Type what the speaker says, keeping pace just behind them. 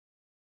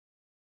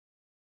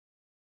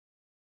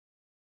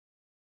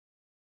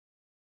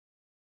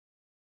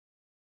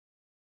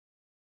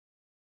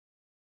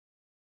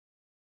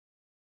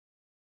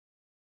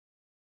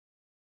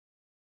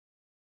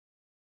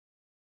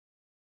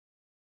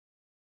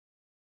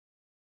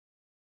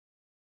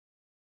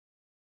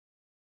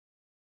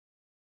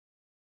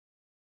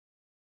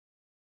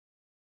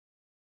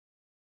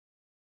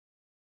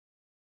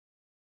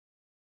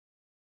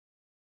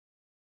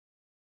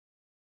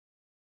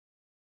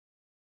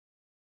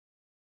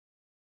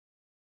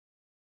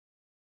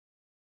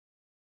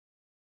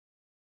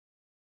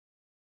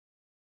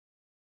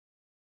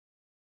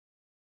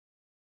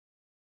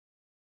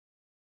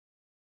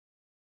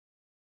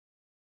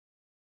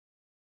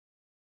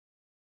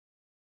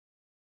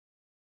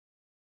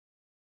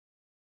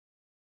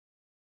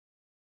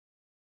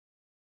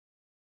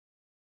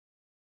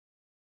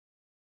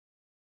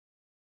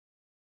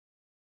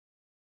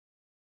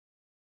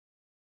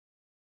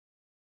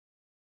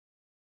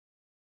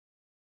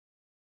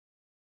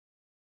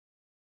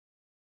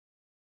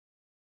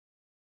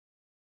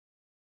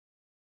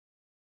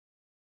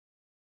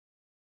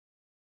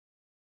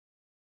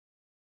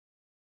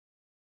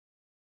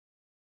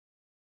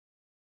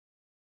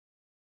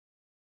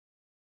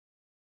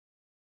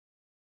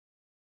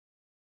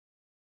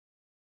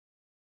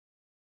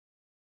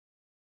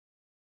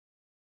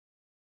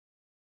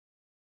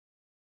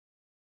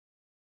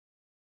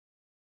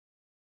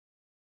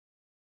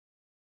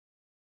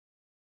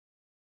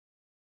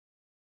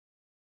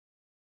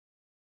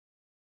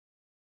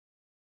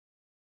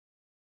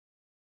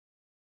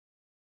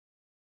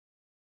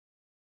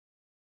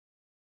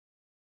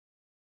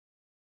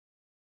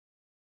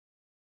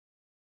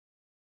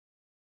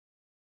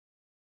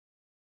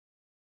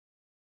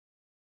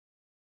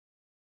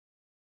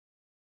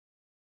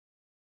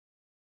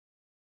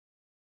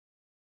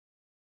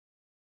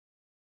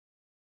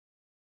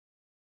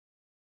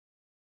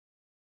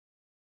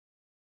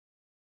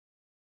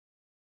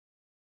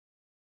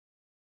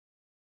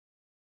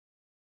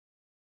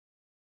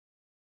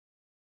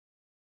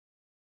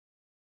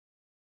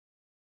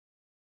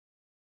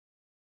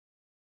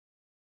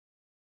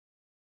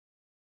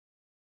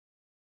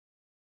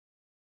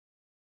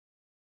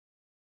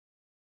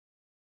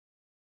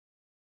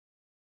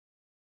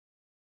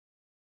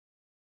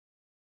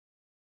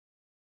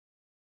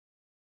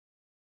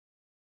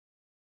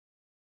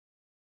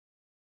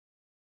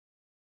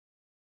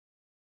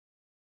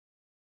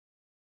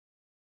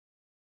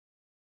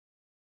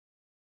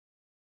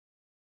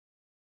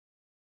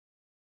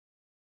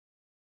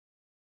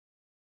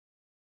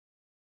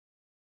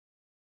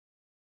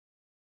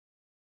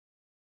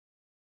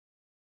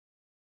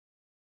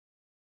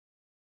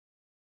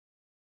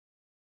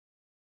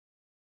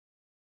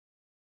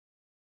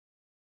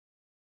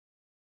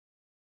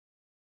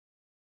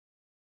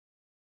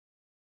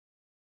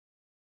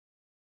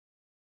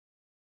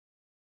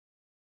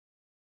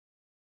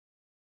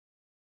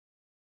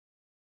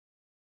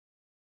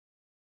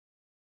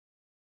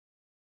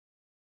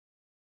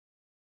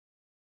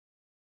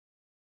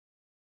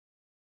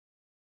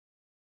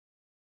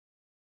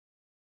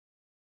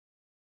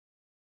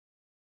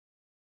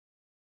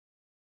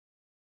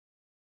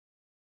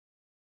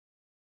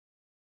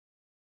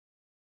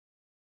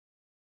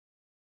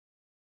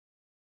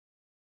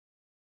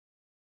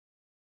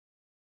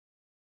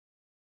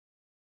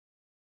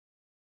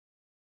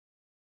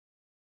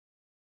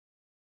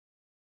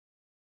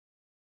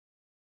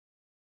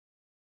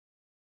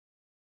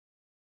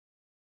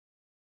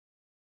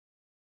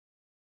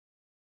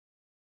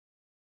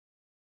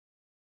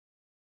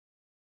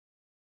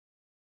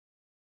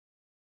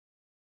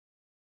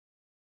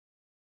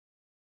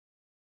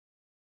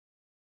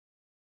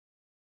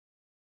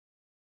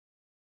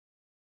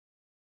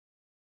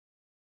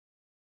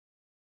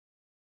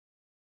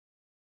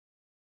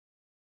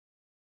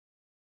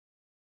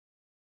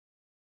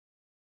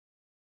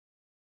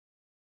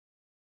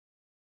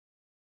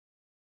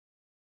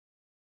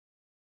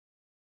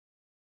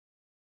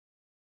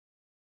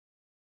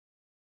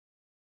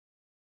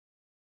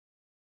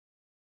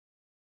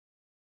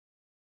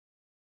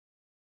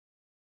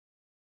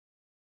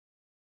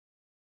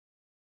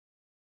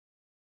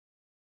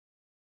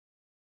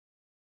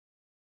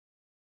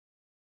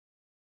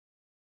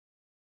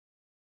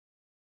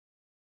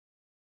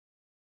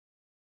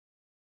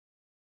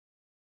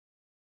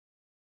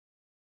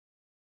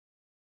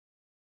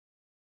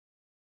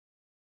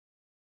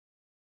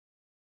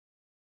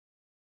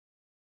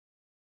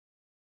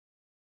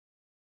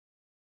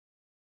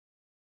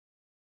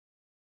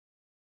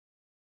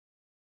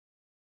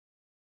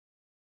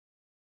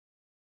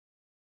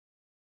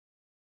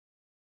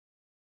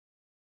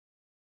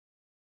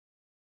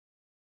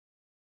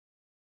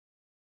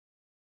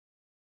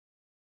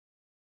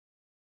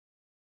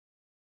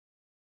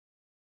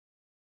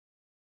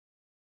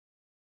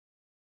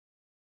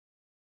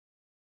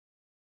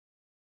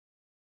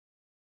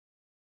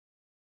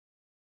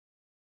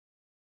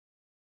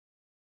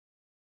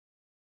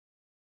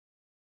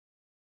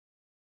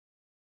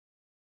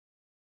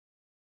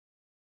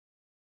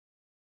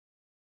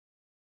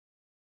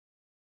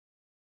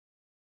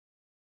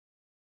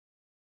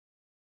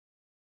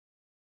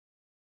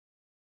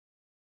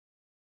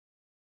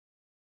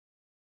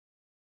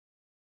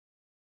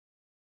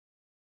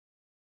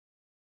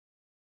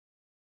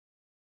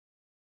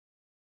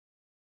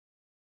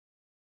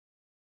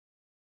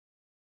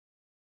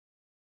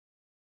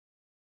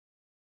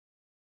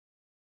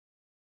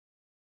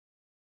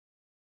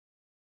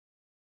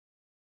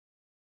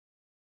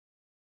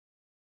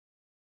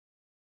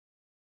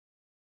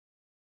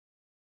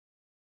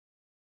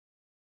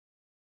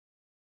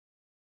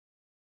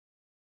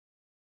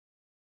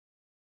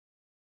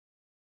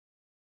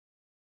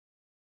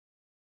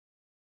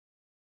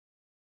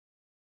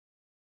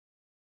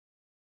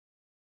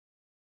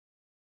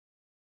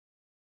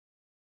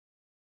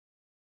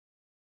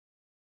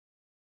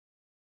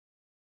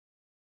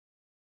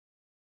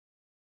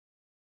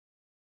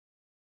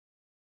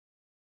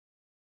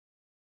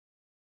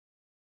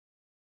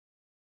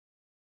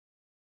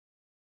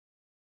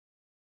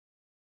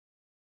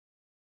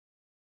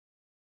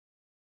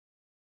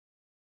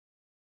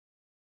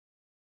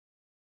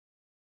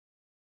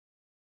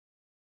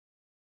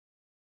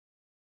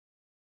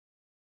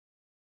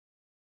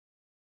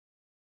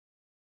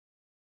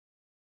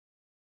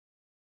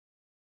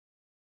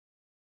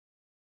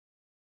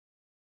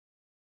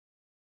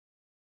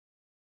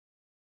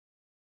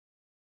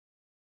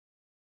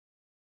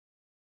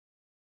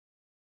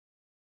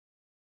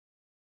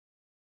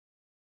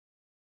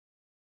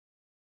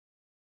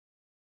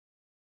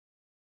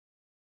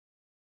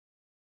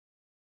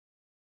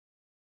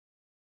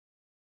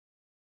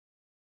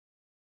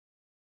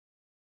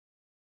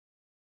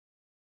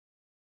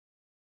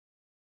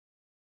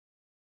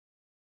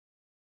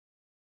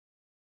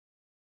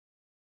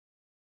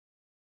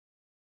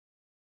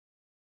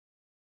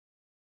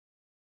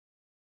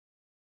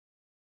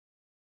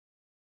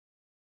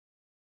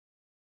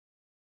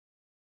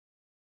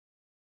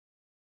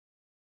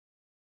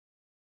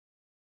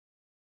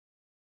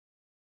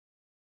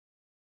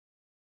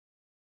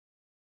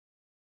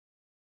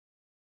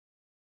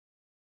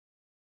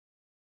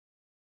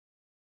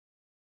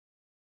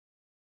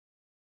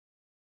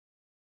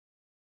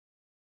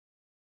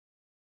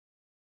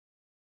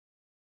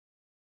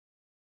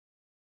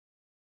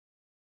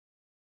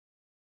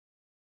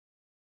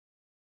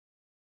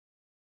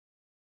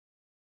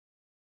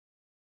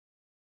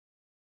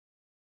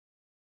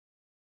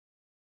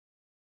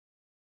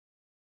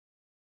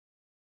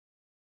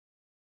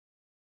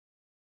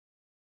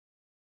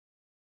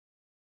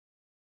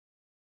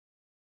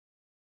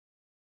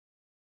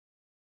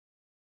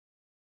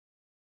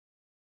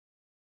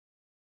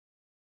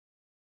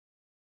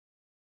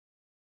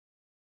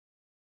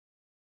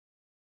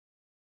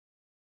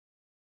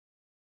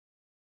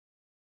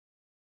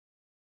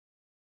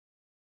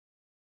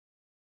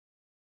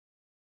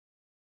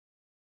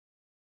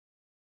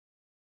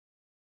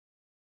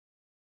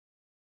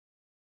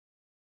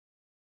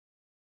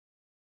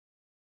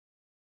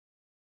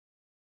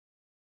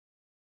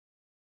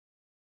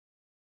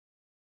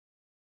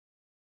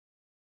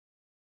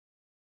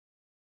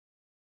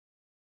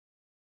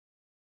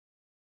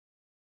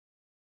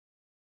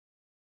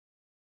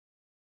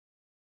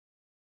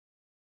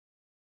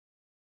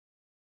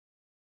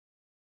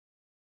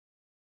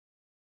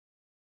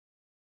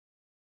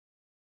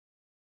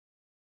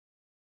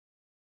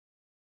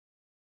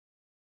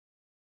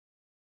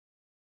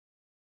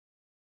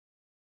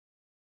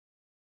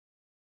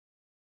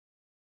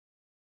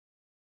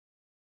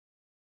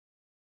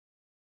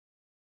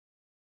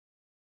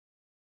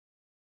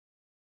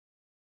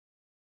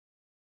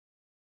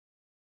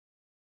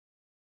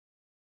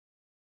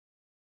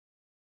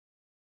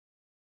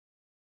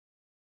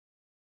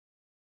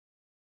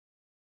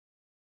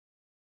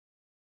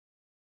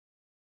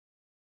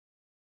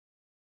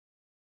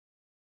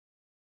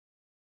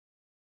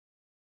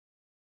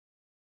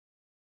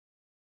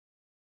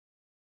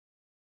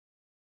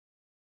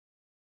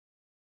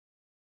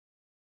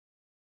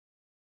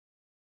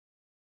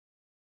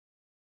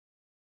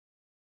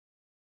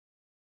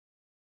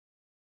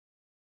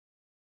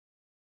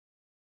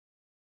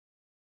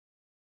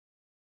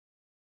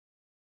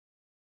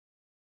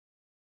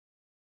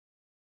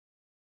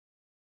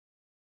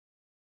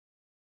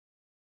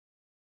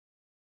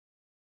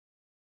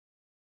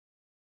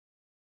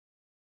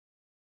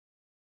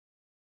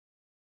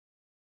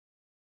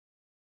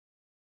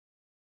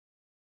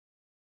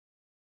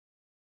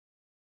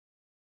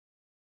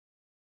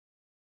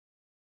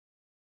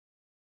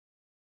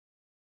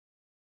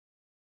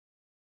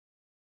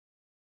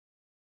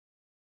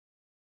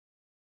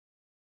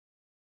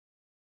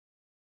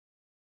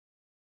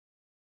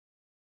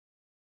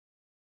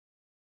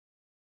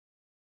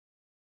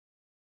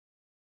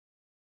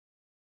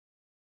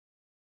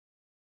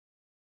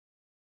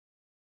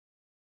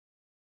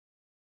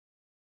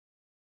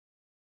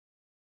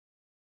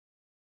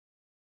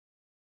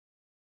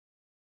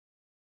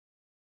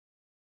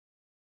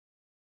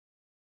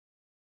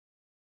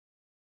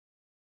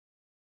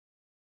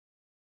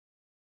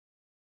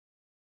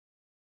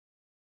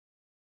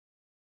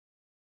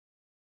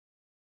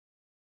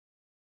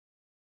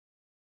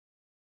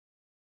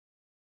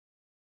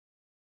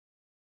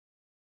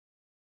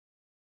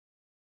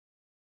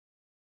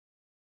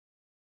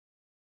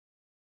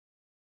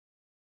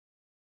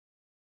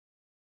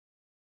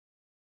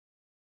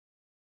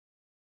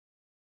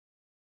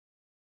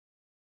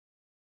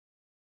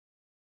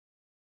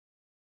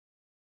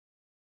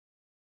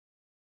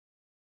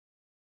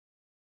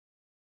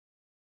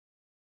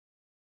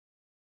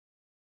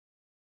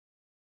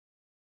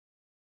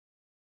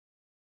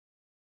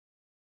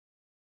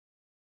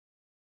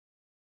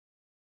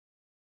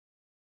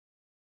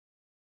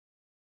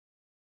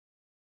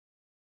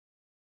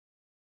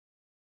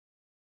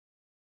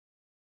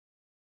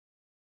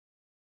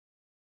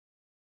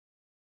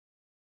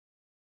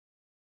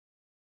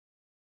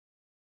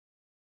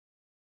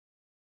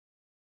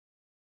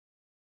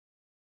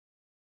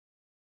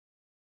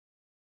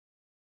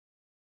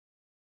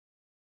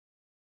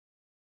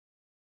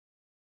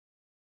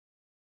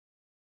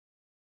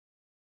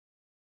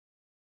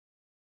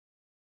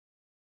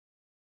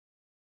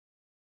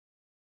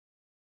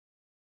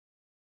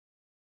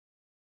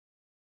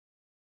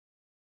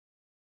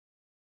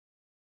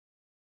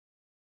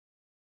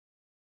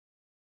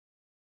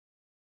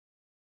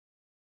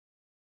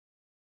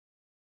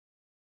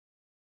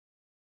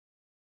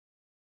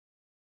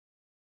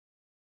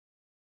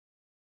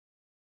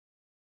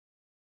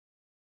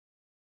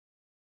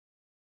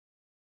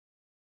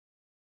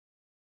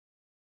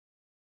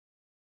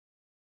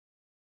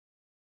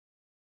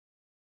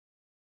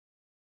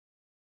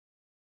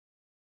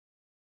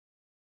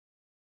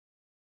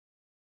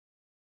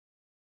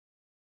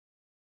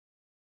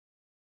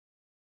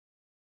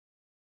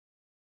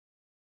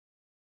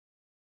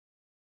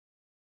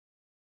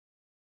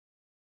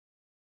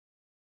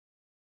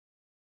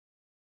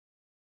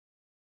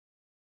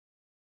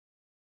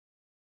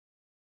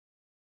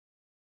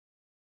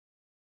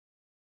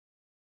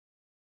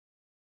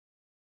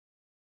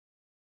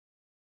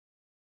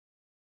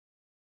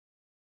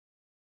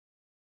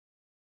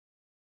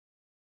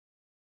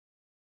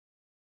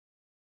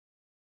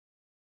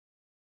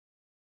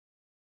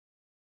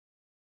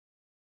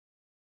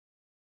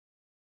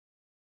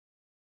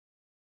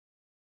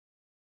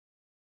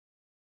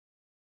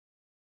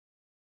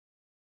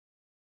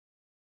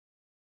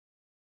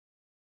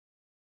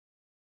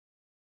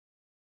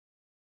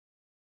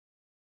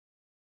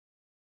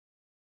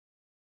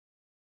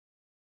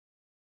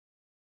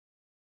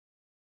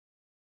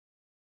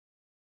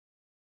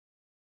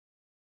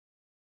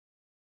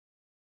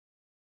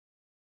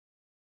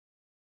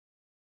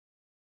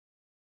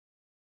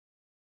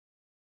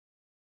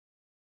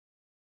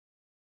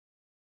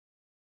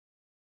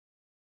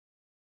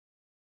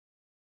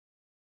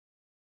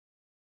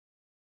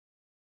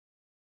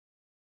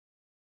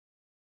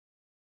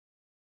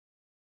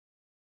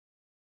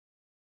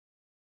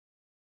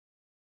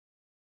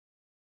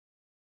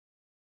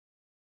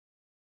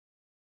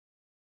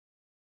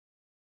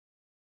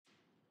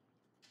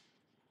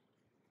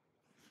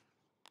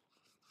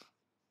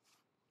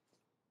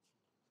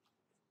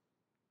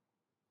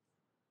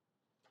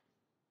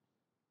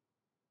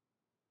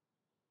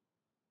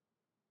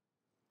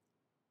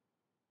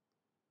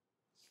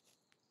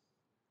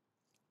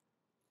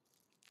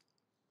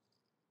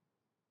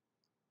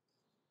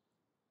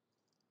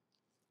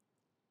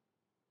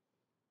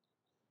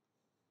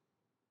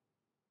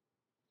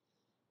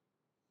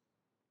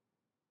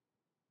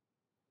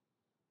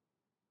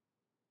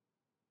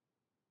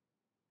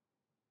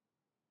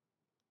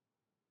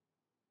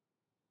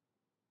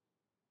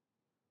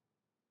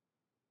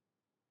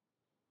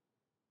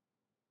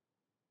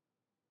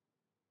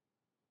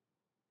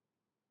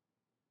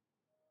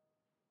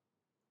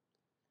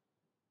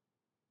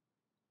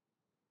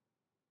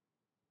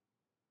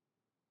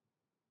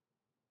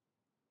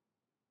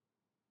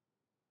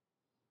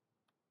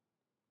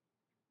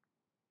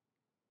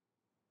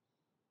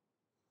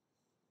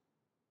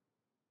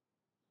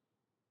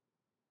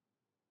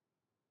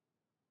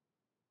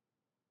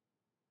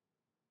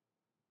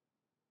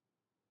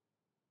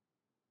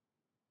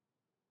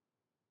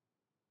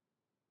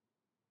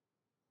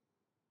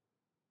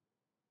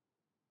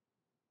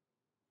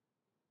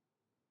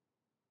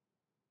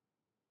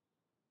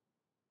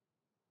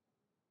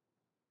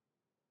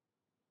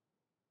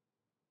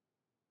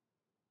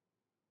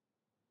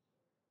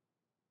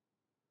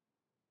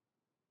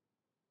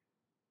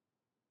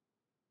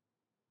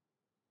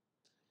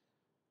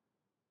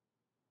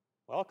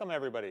Welcome,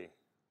 everybody.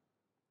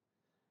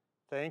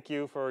 Thank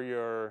you for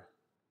your,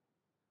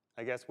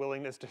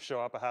 willingness to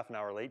show up a half an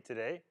hour late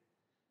today.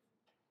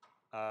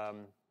 The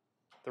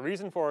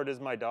reason for it is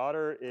my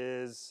daughter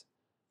is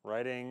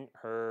writing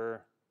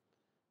her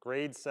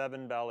grade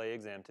 7 ballet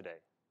exam today.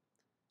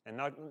 And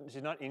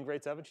she's not in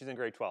grade 7, she's in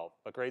grade 12.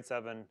 But grade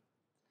 7,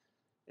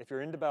 if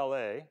you're into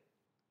ballet,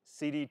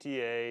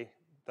 CDTA,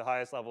 the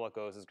highest level it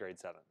goes is grade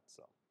 7.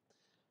 So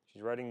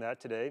she's writing that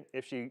today.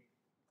 If she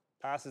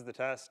passes the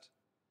test,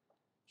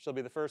 she'll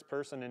be the first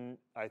person in,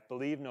 I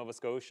believe, Nova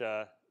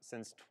Scotia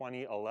since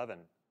 2011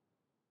 to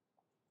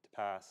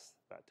pass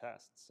that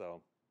test.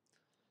 So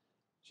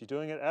she's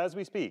doing it as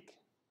we speak.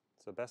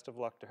 So best of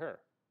luck to her.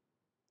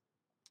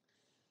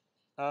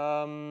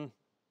 Our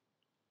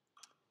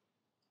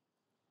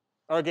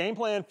game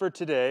plan for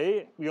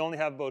today, we only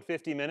have about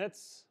 50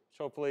 minutes, which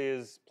hopefully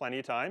is plenty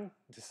of time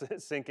to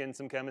sink in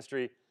some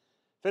chemistry.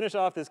 Finish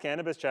off this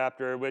cannabis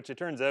chapter, which it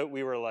turns out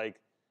we were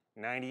like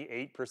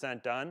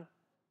 98% done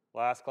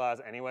last class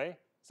anyway.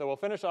 So we'll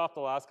finish off the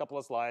last couple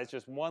of slides.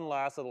 Just one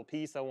last little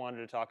piece I wanted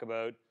to talk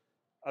about,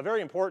 a very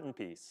important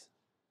piece.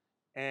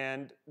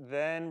 And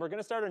then we're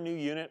going to start a new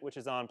unit, which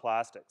is on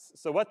plastics.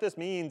 So what this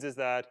means is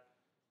that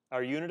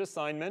our unit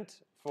assignment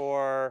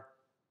for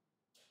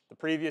the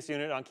previous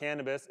unit on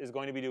cannabis is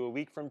going to be due a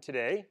week from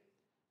today,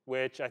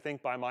 which I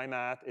think by my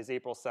math is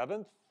April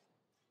 7th.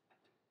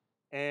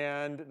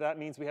 And that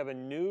means we have a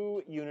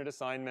new unit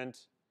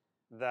assignment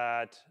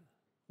that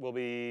will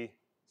be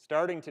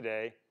starting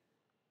today.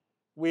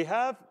 We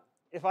have,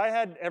 if I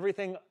had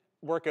everything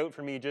work out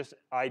for me just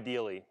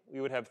ideally,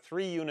 we would have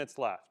 3 units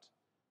left.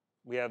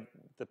 We have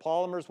the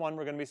polymers one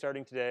we're going to be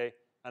starting today,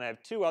 and I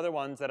have 2 other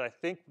ones that I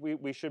think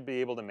we should be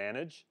able to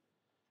manage.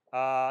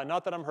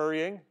 Not that I'm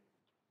hurrying.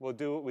 We'll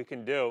do what we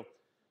can do.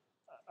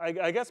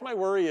 I guess my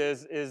worry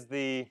is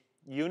the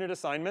unit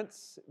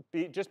assignments,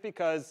 just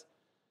because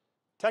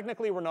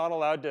technically we're not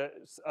allowed to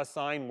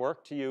assign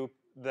work to you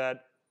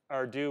that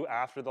are due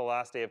after the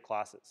last day of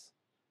classes.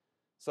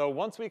 So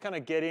once we kind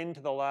of get into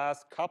the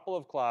last couple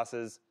of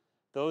classes,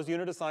 those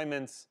unit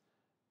assignments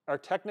are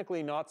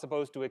technically not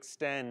supposed to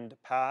extend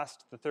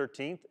past the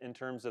 13th in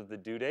terms of the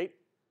due date.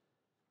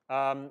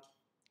 I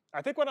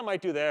think what I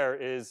might do there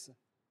is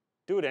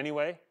do it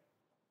anyway,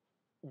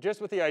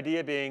 just with the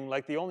idea being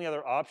like the only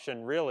other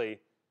option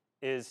really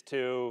is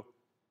to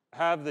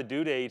have the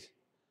due date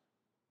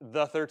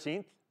the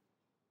 13th,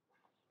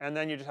 and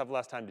then you just have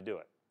less time to do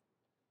it.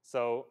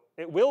 So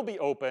it will be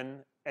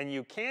open, and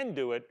you can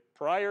do it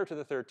prior to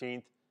the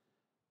 13th.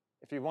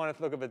 If you want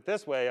to look at it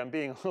this way, I'm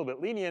being a little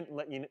bit lenient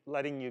and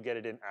letting you get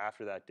it in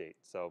after that date.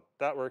 So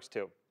that works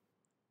too.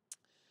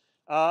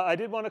 I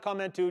did want to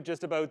comment too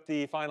just about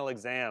the final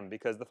exam,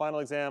 because the final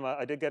exam,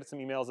 I did get some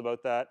emails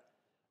about that.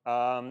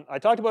 I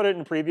talked about it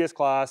in previous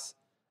class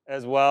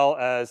as well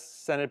as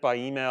sent it by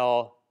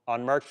email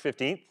on March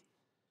 15th.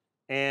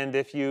 And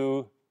if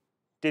you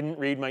didn't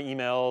read my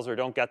emails or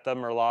don't get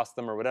them or lost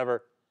them or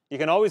whatever, you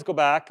can always go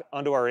back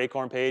onto our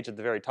Acorn page at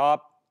the very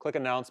top, click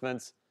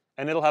announcements,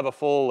 and it'll have a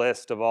full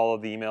list of all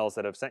of the emails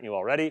that I've sent you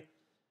already.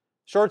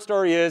 Short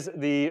story is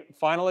the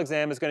final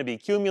exam is going to be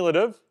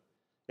cumulative.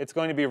 It's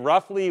going to be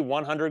roughly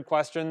 100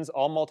 questions,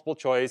 all multiple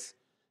choice.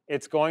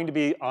 It's going to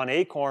be on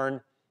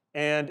Acorn,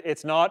 and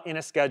it's not in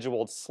a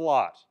scheduled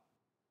slot,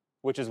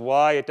 which is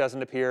why it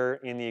doesn't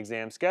appear in the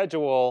exam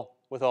schedule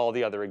with all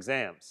the other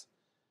exams.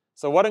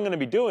 So what I'm going to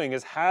be doing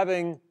is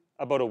having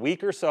about a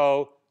week or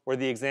so where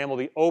the exam will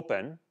be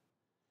open,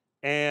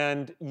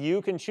 and you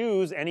can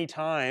choose any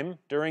time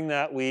during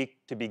that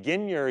week to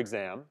begin your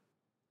exam.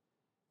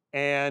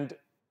 And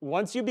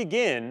once you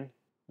begin,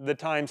 the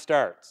time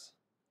starts.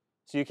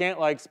 So you can't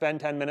like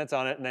spend 10 minutes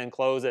on it and then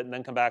close it and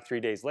then come back 3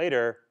 days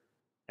later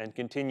and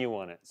continue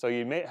on it. So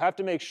you may have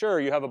to make sure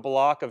you have a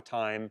block of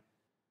time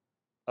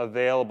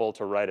available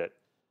to write it.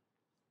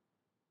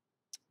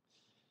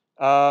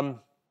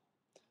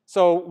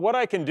 So what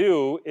I can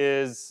do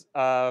is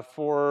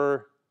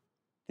for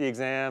the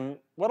exam,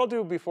 what I'll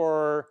do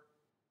before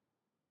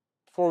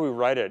we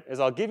write it is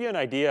I'll give you an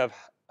idea of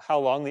how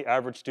long the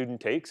average student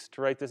takes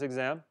to write this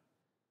exam.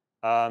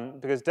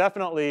 Because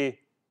definitely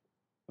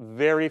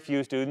very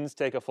few students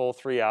take a full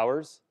 3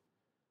 hours.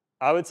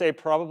 I would say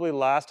probably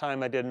last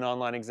time I did an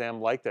online exam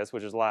like this,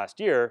 which is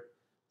last year,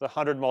 the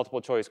 100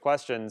 multiple choice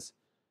questions,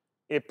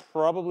 it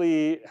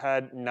probably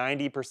had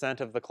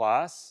 90% of the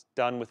class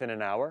done within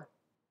an hour.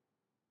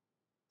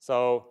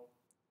 So,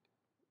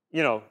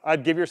 you know,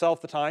 I'd give yourself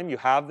the time. You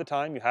have the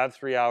time. You have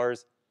 3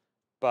 hours.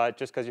 But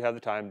just because you have the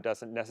time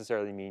doesn't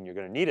necessarily mean you're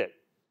going to need it.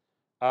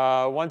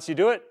 Once you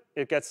do it,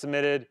 it gets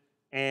submitted,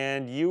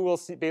 and you will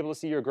be able to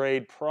see your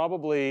grade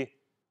probably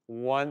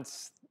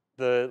once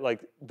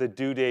the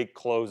due date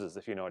closes,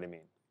 if you know what I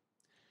mean.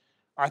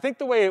 I think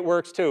the way it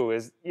works too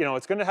is, you know,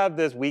 it's going to have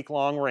this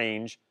week-long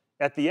range.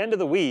 At the end of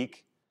the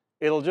week,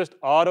 it'll just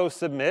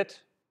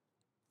auto-submit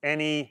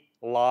any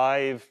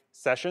live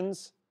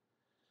sessions.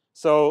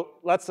 So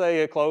let's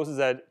say it closes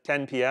at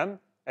 10 p.m.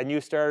 and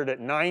you started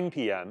at 9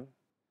 p.m.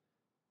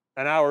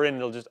 An hour in,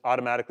 it'll just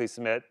automatically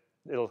submit,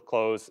 it'll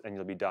close, and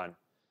you'll be done.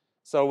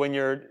 So when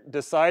you're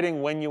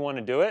deciding when you want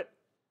to do it,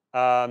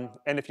 and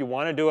if you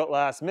want to do it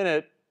last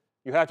minute,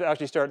 you have to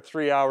actually start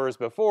 3 hours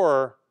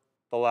before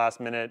the last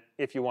minute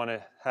if you want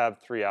to have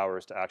 3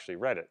 hours to actually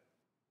write it.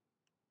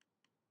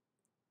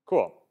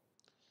 Cool.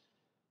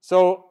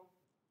 So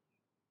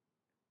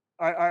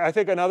I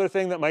think another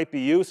thing that might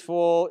be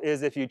useful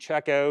is if you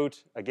check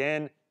out,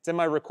 again, it's in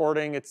my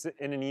recording, it's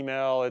in an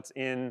email, it's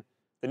in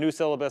the new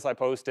syllabus I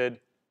posted,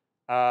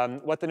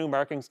 what the new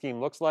marking scheme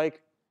looks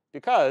like,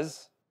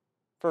 because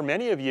for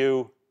many of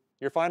you,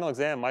 your final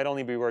exam might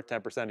only be worth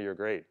 10% of your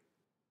grade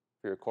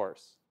for your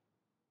course.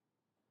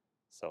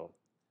 So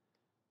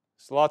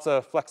there's lots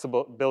of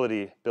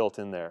flexibility built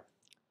in there.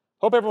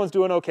 Hope everyone's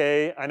doing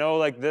okay. I know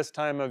like this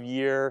time of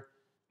year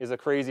is a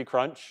crazy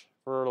crunch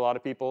for a lot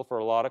of people, for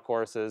a lot of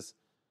courses.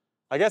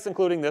 I guess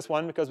including this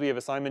one because we have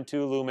assignment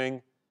 2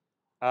 looming.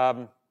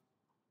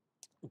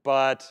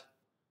 But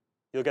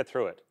you'll get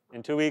through it.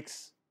 In 2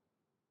 weeks,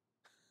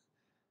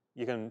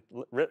 you can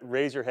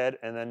raise your head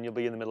and then you'll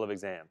be in the middle of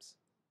exams.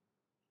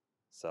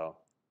 So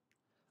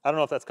I don't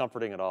know if that's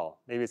comforting at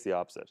all. Maybe it's the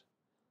opposite.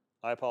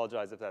 I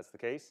apologize if that's the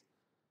case.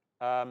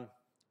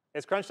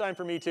 It's crunch time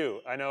for me too.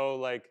 I know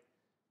like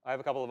I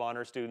have a couple of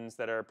honor students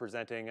that are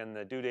presenting and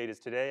the due date is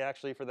today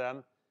actually for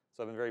them.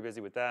 So I've been very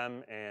busy with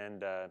them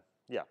and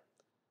yeah,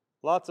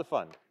 lots of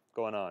fun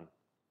going on.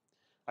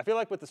 I feel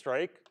like with the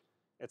strike,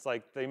 it's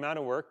like the amount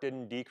of work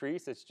didn't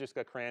decrease, it's just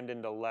got crammed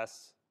into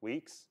less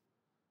weeks.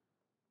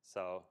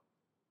 So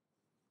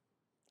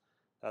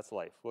that's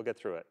life, we'll get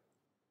through it.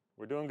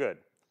 We're doing good.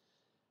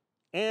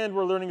 And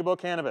we're learning about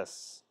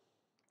cannabis.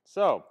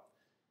 So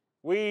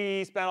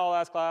we spent all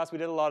last class, we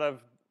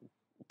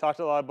talked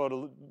a lot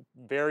about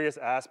various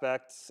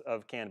aspects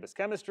of cannabis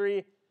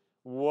chemistry,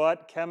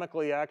 what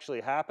chemically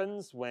actually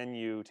happens when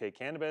you take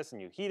cannabis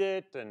and you heat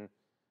it and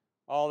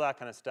all that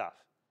kind of stuff.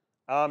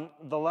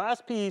 The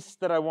last piece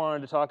that I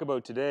wanted to talk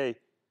about today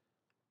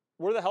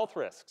were the health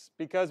risks,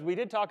 because we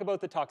did talk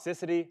about the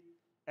toxicity,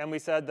 and we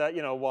said that,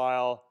 you know,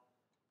 while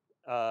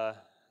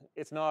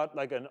it's not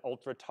like an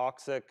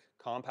ultra-toxic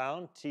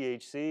compound,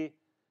 THC,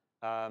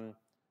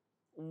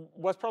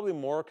 what's probably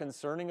more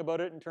concerning about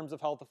it in terms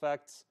of health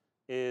effects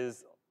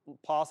is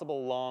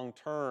possible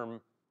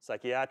long-term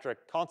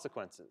psychiatric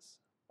consequences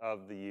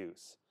of the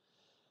use.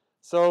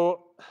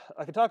 So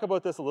I could talk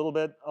about this a little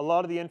bit. A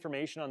lot of the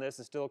information on this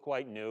is still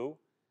quite new,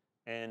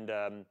 and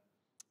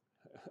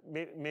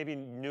maybe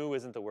new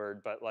isn't the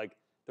word, but like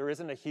there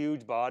isn't a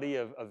huge body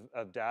of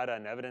data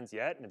and evidence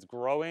yet, and it's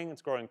growing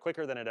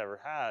quicker than it ever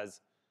has,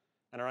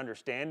 and our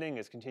understanding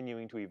is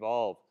continuing to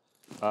evolve.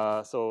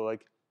 So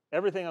like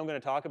everything I'm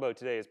going to talk about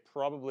today is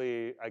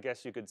probably, I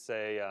guess you could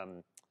say,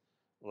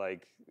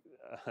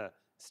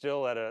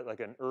 still at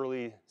an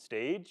early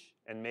stage,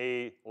 and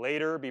may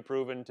later be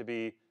proven to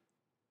be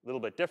a little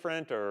bit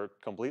different or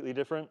completely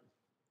different.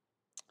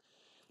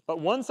 But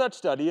one such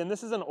study, and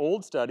this is an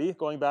old study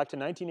going back to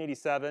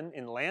 1987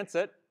 in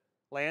Lancet.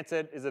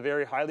 Lancet is a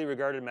very highly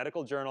regarded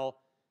medical journal.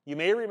 You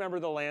may remember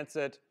the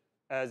Lancet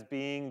as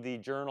being the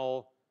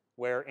journal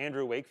where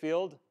Andrew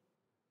Wakefield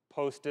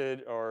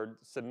posted or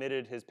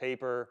submitted his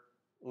paper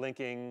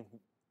linking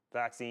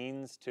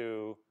vaccines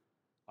to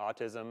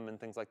autism and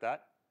things like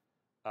that,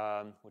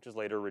 which was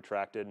later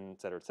retracted, and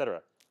et cetera, et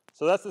cetera.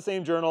 So that's the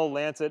same journal,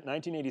 Lancet,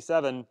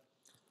 1987.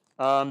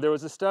 There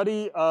was a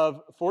study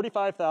of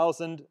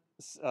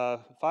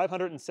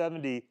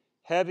 45,570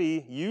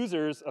 heavy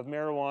users of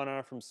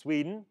marijuana from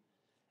Sweden,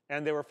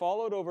 and they were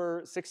followed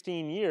over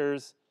 16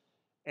 years.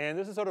 And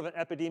this is sort of an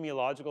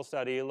epidemiological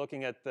study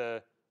looking at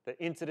the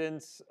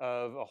incidence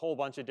of a whole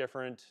bunch of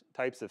different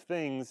types of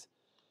things.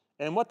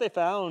 And what they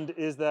found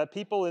is that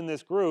people in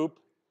this group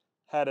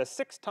had a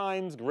 6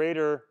 times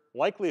greater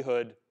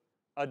likelihood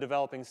of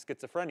developing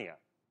schizophrenia.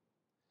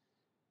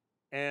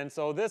 And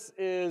so this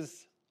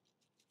is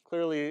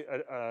clearly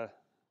a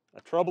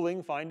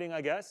troubling finding, I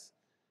guess.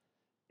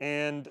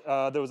 And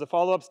there was a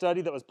follow-up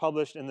study that was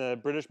published in the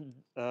British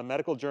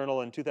Medical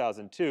Journal in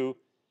 2002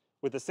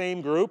 with the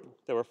same group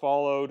that were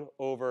followed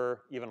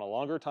over even a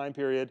longer time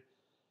period.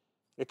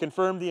 It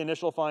confirmed the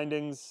initial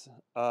findings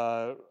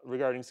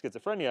regarding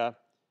schizophrenia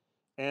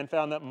and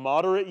found that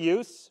moderate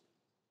use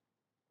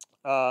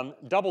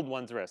doubled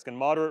one's risk. And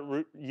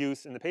moderate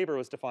use in the paper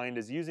was defined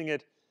as using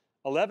it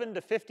 11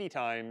 to 50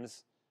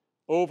 times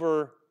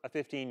over a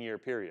 15-year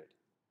period.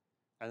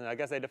 And I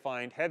guess they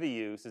defined heavy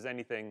use as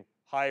anything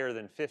higher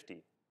than 50.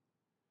 So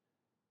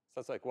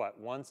that's like what,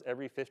 once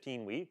every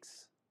 15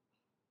 weeks?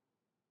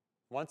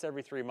 Once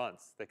every 3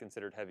 months they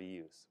considered heavy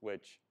use,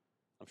 which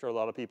I'm sure a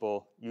lot of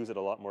people use it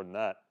a lot more than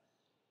that.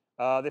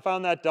 They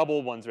found that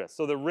doubled one's risk.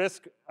 So the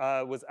risk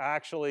was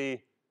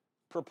actually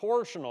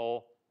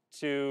proportional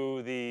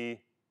to the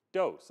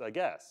dose, I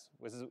guess,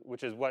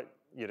 which is what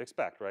you'd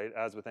expect, right,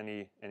 as with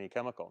any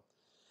chemical.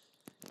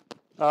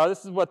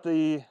 This is what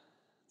the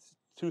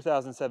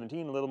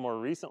 2017, a little more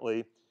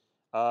recently.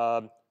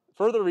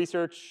 Further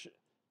research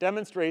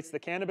demonstrates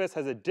that cannabis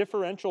has a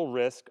differential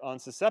risk on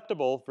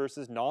susceptible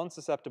versus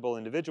non-susceptible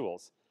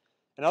individuals.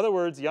 In other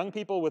words, young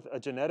people with a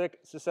genetic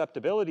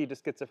susceptibility to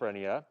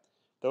schizophrenia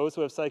those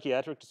who have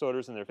psychiatric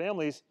disorders in their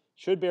families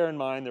should bear in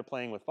mind they're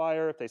playing with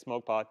fire if they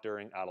smoke pot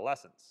during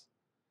adolescence.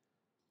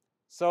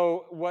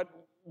 So what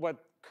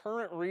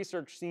current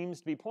research seems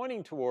to be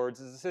pointing towards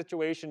is a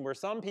situation where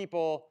some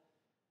people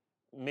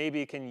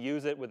maybe can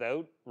use it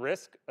without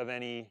risk of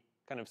any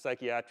kind of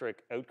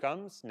psychiatric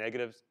outcomes,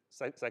 negative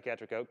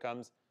psychiatric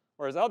outcomes,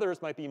 whereas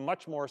others might be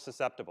much more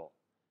susceptible.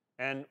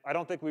 And I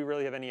don't think we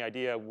really have any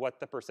idea what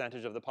the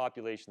percentage of the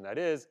population that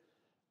is,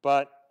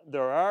 but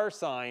there are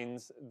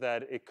signs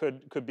that it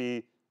could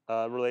be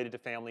related to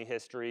family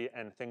history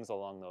and things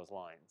along those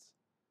lines.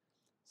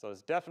 So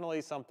it's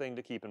definitely something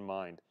to keep in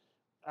mind.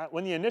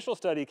 When the initial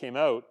study came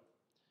out,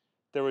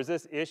 there was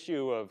this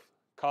issue of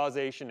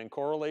causation and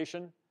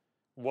correlation.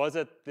 Was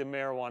it the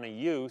marijuana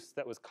use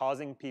that was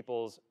causing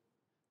people's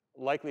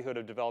likelihood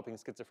of developing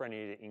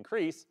schizophrenia to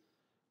increase,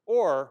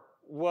 or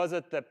was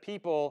it that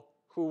people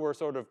who were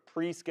sort of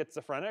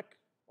pre-schizophrenic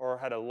or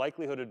had a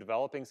likelihood of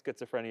developing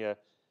schizophrenia,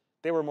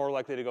 they were more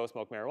likely to go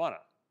smoke marijuana?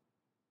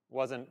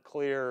 Wasn't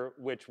clear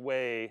which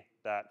way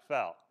that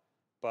fell.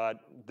 But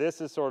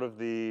this is sort of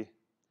the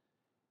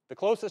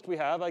closest we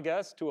have, I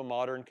guess, to a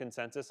modern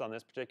consensus on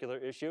this particular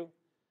issue,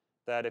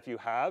 that if you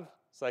have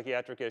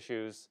psychiatric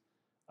issues,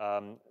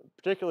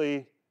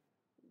 particularly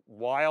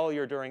while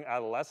you're during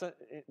adolescent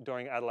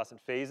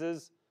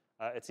phases,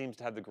 it seems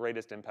to have the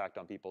greatest impact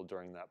on people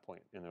during that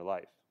point in their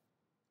life.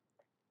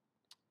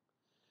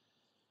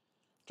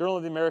 Journal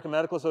of the American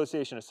Medical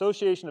Association,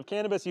 Association of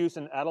Cannabis Use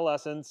in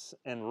Adolescence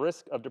and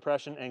Risk of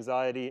Depression,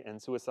 Anxiety, and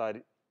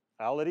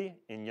Suicidality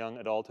in Young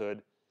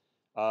Adulthood.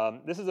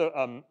 This is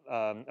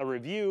a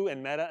review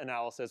and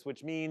meta-analysis,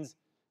 which means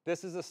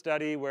this is a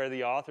study where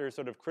the authors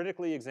sort of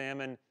critically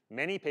examine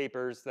many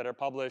papers that are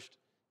published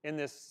in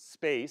this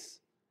space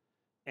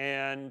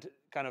and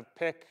kind of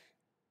pick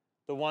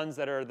the ones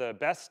that are the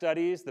best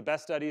studies. The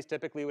best studies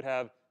typically would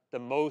have the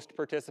most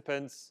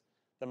participants,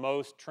 the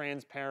most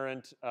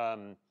transparent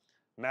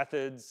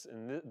methods,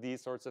 and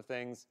these sorts of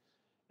things,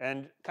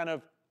 and kind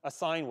of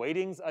assign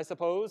weightings, I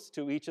suppose,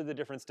 to each of the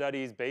different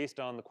studies based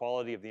on the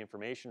quality of the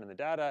information and the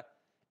data,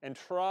 and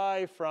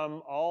try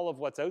from all of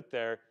what's out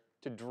there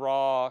to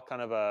draw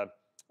kind of a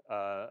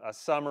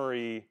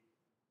summary,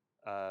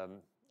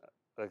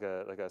 like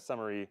a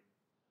summary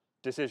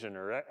decision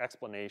or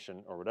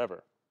explanation or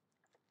whatever.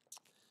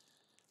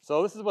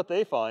 So this is what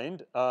they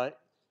find.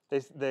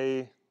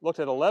 They looked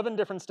at 11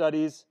 different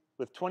studies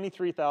with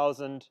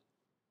 23,000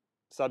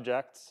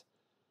 subjects.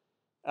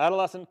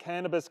 Adolescent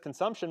cannabis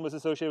consumption was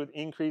associated with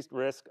increased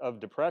risk of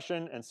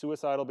depression and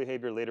suicidal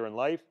behavior later in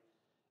life,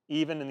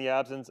 even in the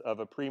absence of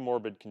a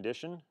premorbid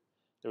condition.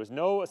 There was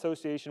no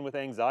association with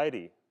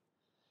anxiety.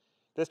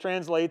 This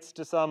translates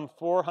to some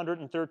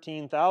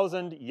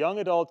 413,000 young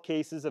adult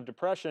cases of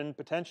depression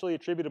potentially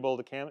attributable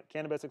to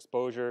cannabis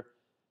exposure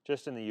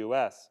just in the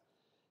US.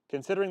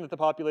 Considering that the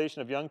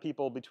population of young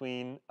people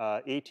between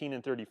 18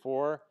 and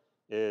 34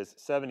 is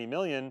 70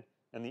 million,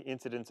 and the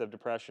incidence of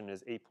depression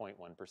is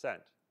 8.1%.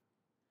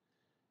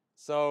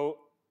 So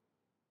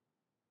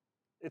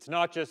it's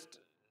not just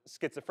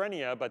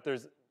schizophrenia, but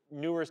there's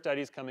newer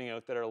studies coming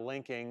out that are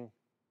linking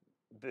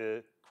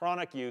the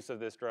chronic use of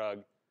this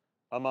drug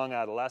among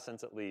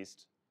adolescents, at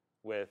least,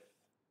 with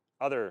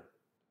other,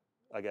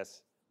 I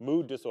guess,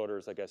 mood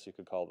disorders, I guess you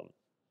could call them.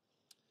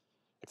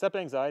 Except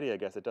anxiety, I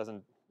guess, it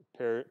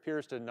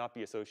appears to not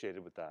be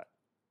associated with that.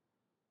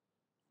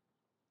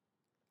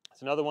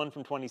 It's another one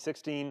from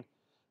 2016.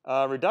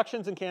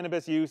 Reductions in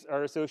cannabis use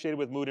are associated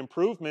with mood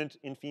improvement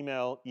in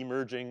female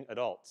emerging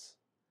adults.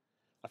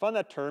 I find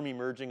that term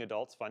emerging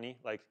adults funny.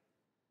 Like,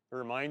 it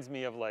reminds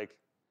me of like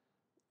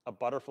a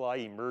butterfly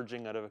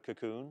emerging out of a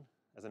cocoon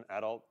as an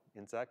adult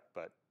insect,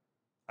 but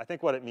I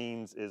think what it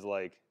means is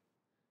like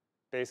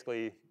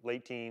basically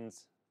late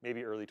teens,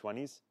 maybe early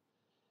 20s.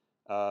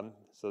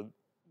 So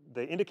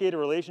they indicate a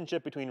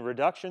relationship between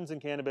reductions in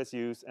cannabis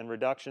use and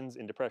reductions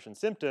in depression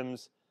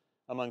symptoms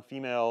among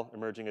female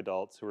emerging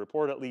adults who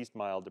report at least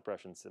mild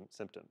depression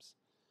symptoms.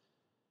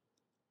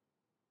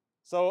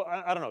 So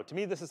I don't know, to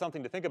me this is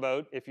something to think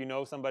about if you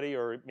know somebody,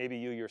 or maybe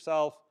you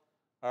yourself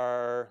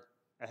are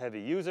a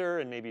heavy user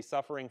and maybe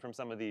suffering from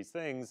some of these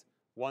things.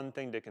 One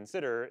thing to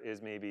consider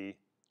is maybe,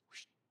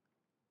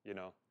 you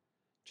know,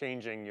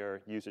 changing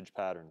your usage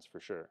patterns for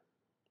sure.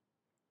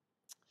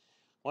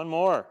 One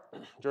more,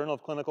 Journal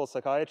of Clinical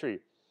Psychiatry.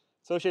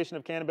 Association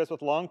of Cannabis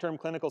with Long-Term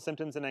Clinical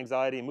Symptoms and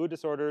Anxiety and Mood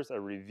Disorders, a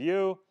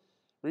review.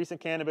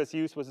 Recent cannabis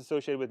use was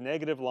associated with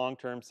negative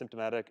long-term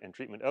symptomatic and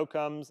treatment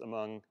outcomes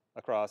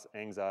across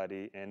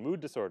anxiety and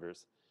mood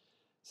disorders.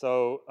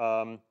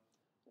 So,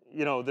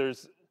 you know,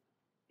 there's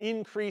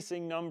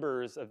increasing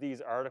numbers of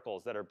these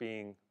articles that are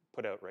being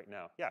put out right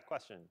now. Yeah,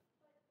 question.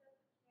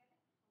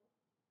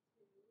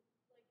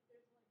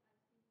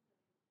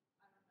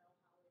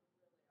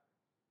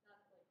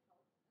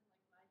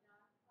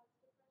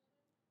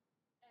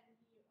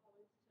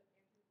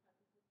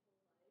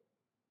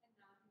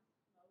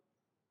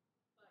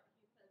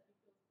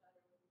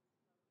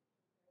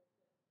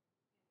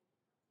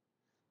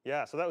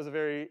 Yeah, so that was a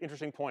very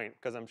interesting point,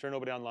 because I'm sure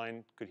nobody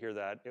online could hear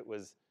that. It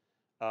was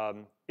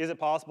Is it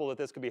possible that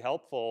this could be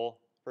helpful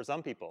for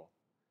some people?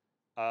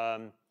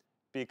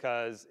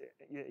 Because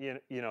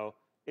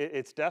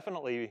it's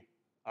definitely,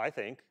 I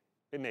think,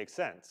 it makes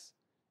sense.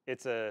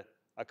 It's a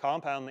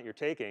compound that you're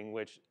taking,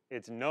 which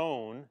it's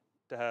known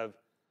to have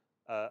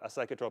a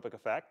psychotropic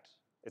effect.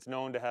 It's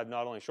known to have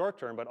not only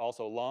short-term, but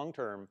also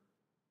long-term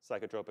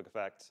psychotropic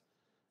effects.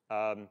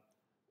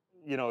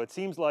 It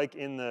seems like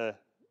in the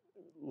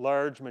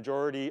large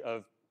majority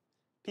of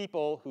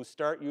people who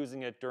start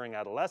using it during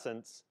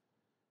adolescence,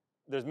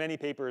 there's many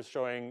papers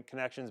showing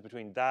connections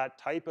between that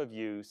type of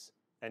use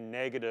and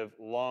negative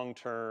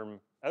long-term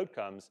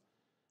outcomes.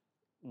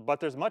 But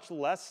there's much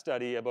less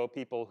study about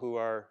people who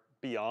are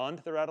beyond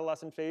their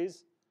adolescent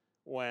phase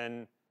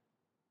when,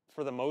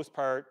 for the most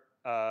part,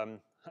 I'm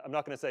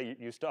not going to say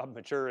you stop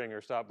maturing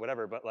or stop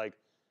whatever, but like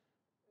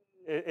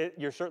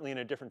you're certainly in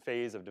a different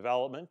phase of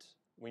development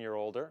when you're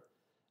older.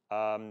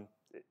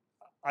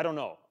 I don't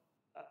know.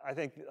 I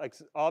think like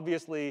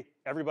obviously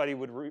everybody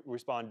would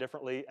respond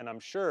differently, and I'm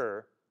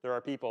sure there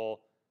are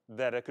people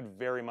that it could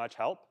very much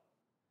help.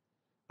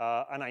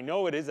 And I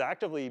know it is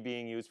actively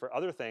being used for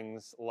other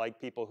things, like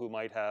people who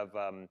might have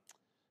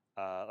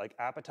like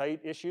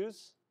appetite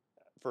issues,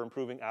 for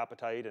improving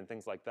appetite and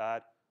things like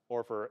that,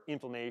 or for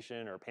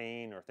inflammation or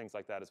pain or things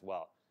like that as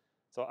well.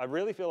 So I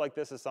really feel like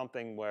this is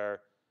something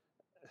where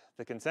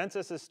the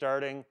consensus is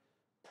starting.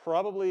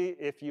 Probably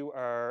if you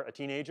are a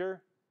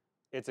teenager,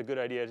 it's a good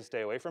idea to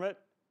stay away from it.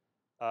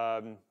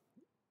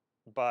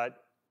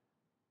 But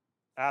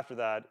after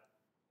that,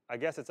 I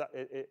guess it's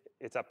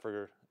up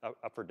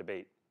for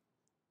debate.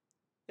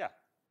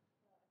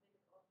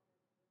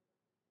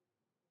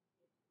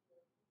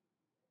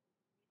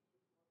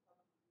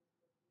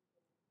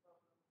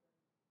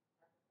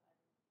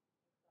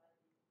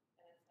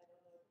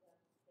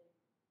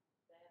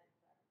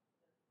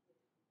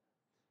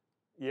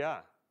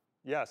 Yeah.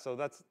 Yeah. So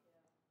that's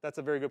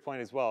a very good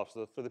point as well.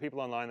 So for the people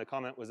online, the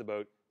comment was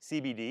about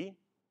CBD,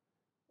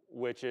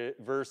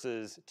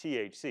 versus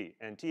THC,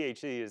 and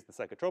THC is the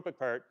psychotropic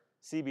part.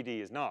 CBD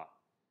is not,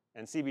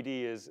 and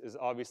CBD is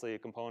obviously a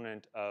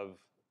component of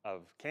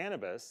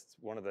cannabis. It's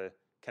one of the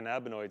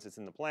cannabinoids that's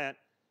in the plant,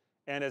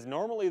 and is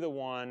normally the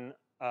one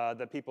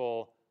that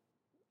people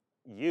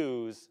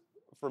use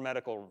for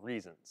medical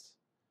reasons.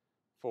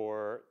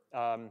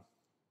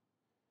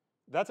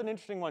 That's an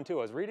interesting one too.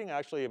 I was reading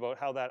actually about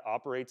how that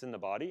operates in the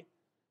body,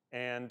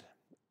 and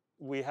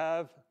we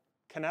have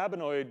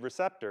cannabinoid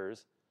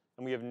receptors,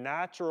 and we have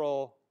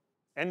natural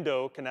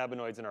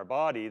endocannabinoids in our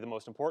body, the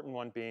most important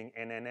one being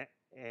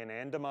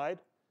anandamide.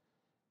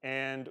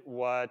 And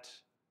what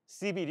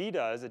CBD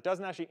does, it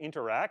doesn't actually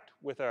interact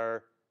with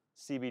our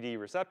CBD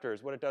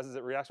receptors. What it does is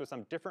it reacts with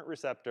some different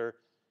receptor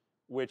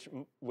which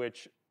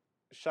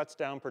shuts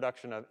down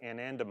production of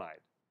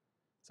anandamide.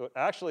 So it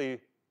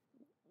actually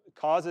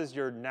causes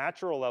your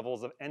natural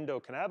levels of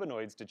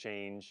endocannabinoids to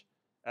change,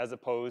 as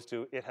opposed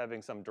to it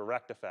having some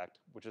direct effect,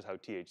 which is how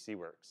THC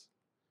works.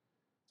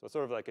 So it's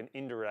sort of like an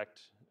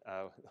indirect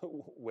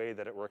way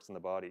that it works in the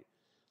body.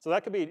 So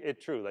that could be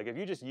true. Like if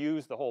you just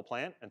use the whole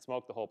plant and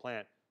smoke the whole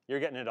plant, you're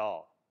getting it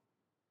all.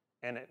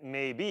 And it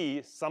may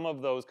be some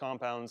of those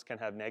compounds can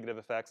have negative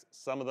effects,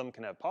 some of them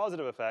can have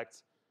positive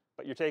effects,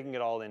 but you're taking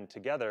it all in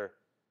together.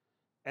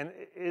 And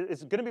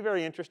it's going to be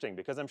very interesting,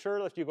 because I'm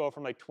sure if you go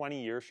from like 20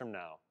 years from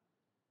now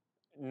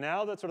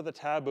that sort of the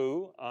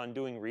taboo on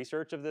doing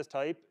research of this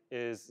type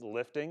is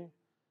lifting,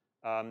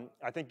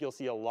 I think you'll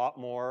see a lot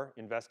more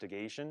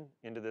investigation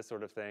into this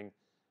sort of thing.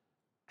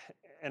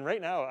 And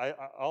right now,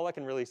 all I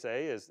can really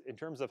say is, in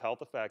terms of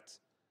health effects,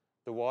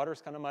 the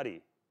water's kind of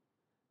muddy.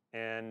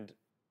 And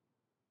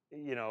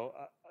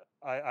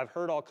I've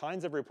heard all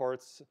kinds of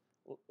reports,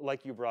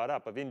 like you brought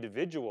up, of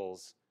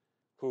individuals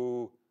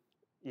who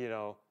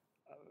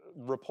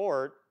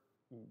report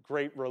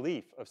great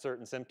relief of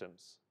certain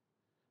symptoms.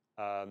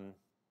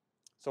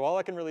 So all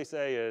I can really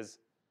say is,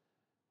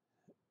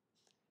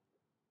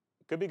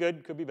 could be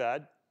good, could be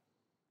bad.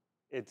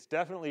 It's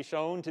definitely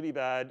shown to be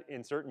bad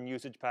in certain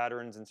usage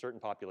patterns in certain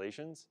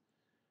populations,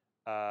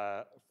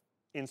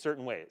 in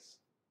certain ways.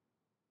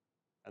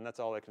 And that's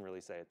all I can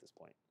really say at this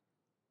point.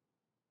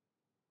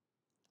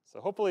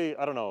 So hopefully,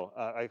 I don't know,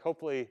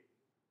 hopefully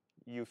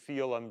you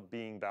feel I'm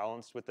being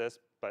balanced with this,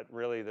 but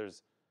really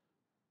there's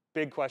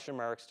big question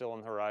marks still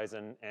on the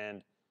horizon,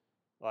 and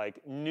like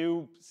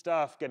new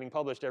stuff getting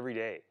published every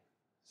day.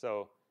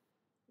 So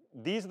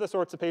these are the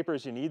sorts of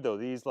papers you need, though,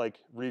 these like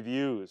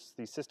reviews,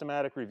 these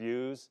systematic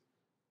reviews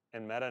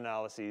and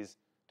meta-analyses,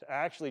 to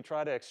actually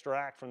try to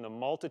extract from the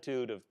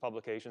multitude of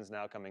publications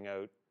now coming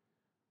out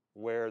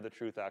where the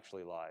truth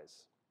actually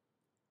lies.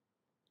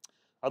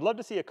 I'd love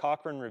to see a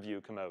Cochrane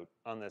review come out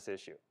on this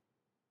issue.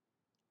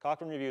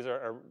 Cochrane reviews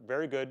are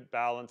very good,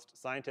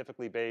 balanced,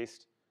 scientifically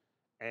based,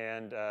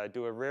 and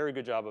do a very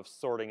good job of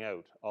sorting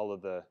out all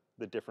of the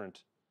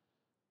different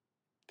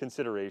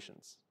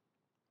considerations.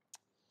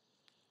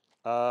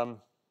 All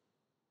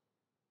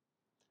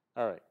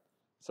right,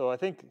 so I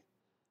think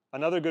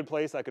another good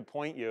place I could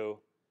point you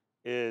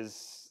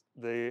is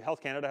the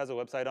Health Canada has a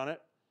website on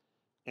it,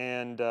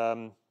 and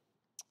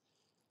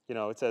you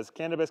know, it says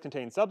cannabis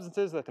contains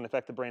substances that can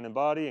affect the brain and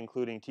body,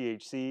 including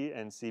THC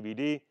and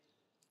CBD.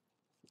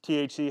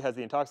 THC has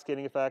the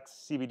intoxicating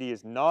effects. CBD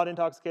is not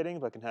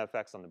intoxicating, but can have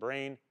effects on the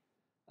brain.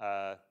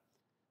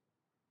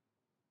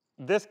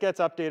 This gets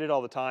updated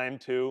all the time,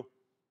 too.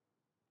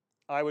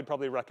 I would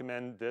probably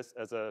recommend this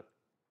as a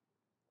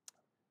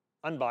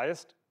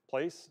unbiased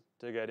place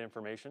to get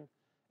information.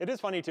 It is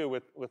funny, too,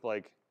 with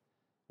like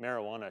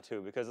marijuana,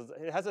 too, because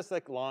it has this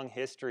like long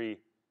history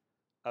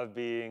of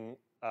being,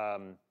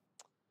 I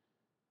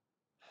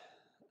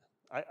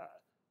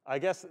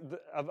guess,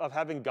 of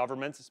having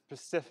governments,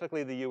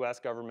 specifically the U.S.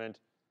 government,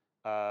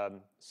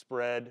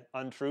 spread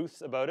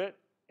untruths about it.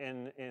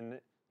 In you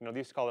know, they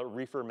used to call it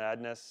reefer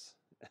madness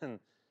and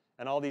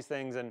all these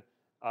things. And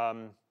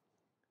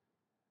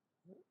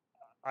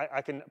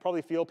I can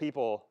probably feel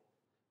people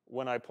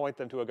when I point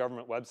them to a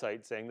government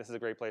website saying this is a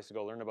great place to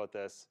go learn about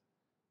this,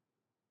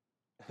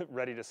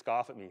 ready to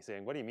scoff at me,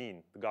 saying, "What do you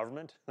mean, the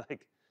government?"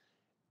 Like,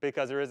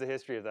 because there is a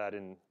history of that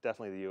in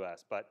definitely the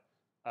U.S. But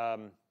as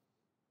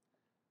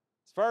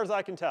far as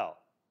I can tell,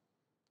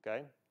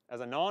 okay, as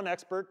a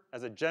non-expert,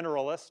 as a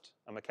generalist,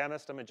 I'm a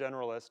chemist, I'm a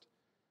generalist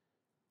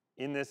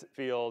in this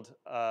field,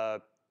 I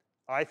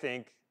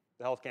think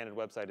the Health Canada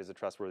website is a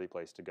trustworthy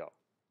place to go.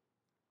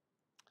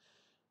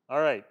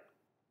 All right,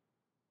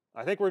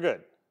 I think we're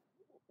good.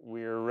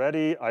 We're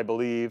ready, I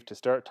believe, to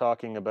start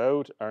talking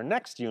about our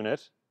next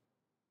unit,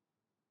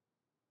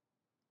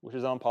 which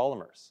is on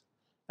polymers.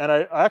 And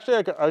I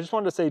just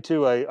wanted to say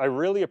too, I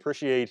really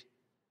appreciate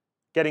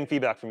getting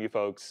feedback from you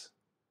folks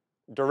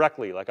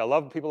directly. Like, I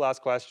love when people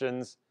ask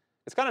questions.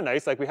 It's kind of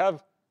nice. Like, we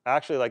have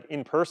actually, like,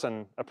 in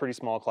person, a pretty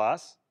small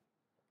class.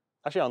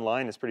 Actually,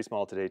 online is pretty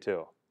small today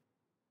too.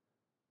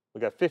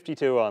 We got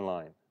 52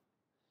 online.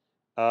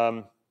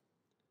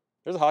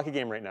 There's a hockey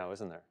game right now,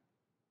 isn't there?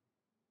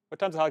 What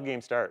time does the hockey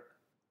game start?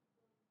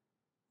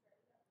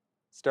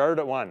 Started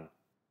at 1.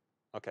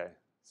 Okay,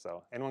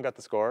 so anyone got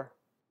the score?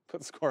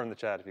 Put the score in the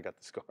chat if you got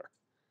the score.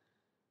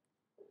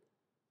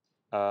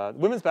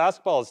 Women's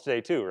basketball is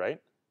today too, right?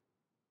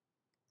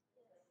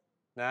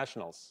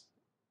 Nationals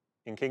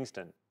in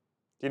Kingston.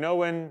 Do you know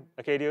when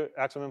Acadia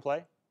Axwomen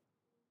play?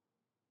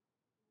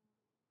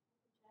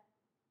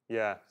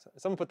 Yeah,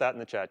 someone put that in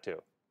the chat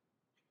too.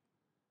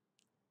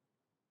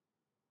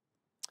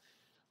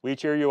 We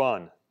cheer you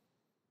on.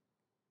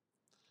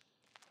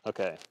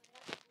 Okay.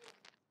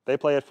 They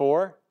play at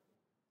 4?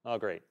 Oh,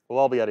 great. We'll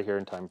all be out of here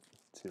in time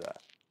to see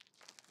that.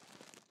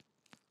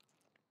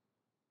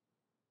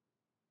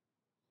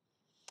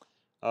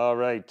 All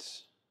right.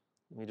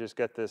 Let me just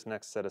get this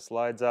next set of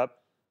slides up.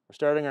 We're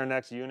starting our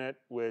next unit,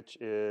 which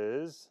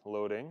is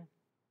loading.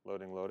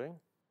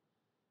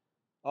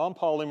 On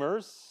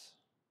polymers,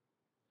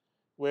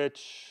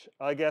 which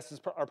I guess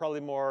are probably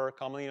more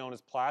commonly known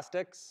as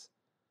plastics.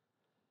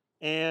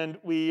 And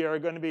we are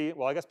going to be,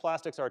 well, I guess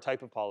plastics are a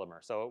type of polymer.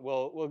 So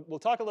we'll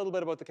talk a little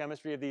bit about the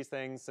chemistry of these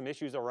things, some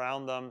issues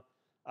around them.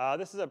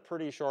 This is a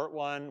pretty short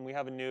one. We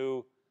have a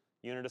new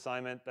unit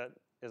assignment that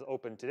is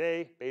open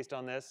today based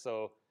on this.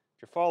 So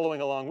if you're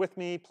following along with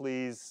me,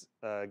 please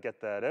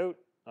get that out.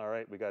 All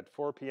right, we got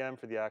 4 p.m.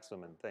 for the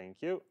Axwomen. Thank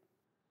you.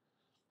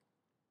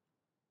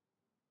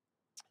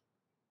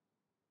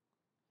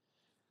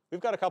 We've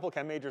got a couple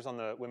chem majors on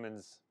the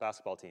women's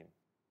basketball team.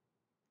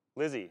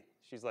 Lizzie,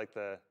 she's like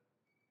the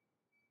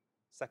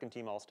second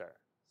team all-star.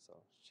 So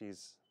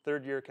she's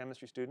third-year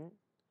chemistry student.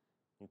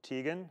 And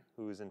Tegan,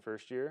 who's in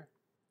first year.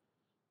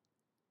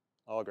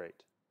 All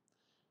great.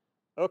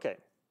 Okay.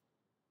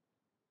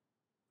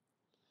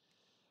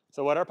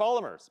 So what are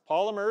polymers?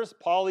 Polymers,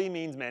 poly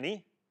means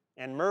many,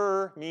 and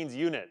mer means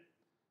unit.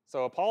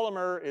 So a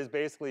polymer is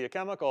basically a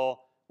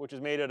chemical which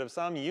is made out of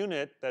some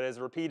unit that is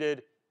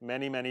repeated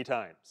many, many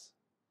times.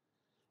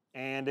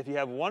 And if you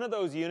have one of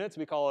those units,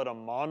 we call it a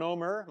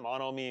monomer,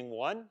 mono meaning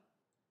one,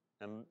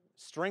 and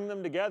string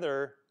them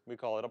together, we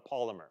call it a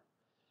polymer.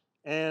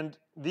 And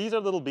these are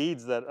little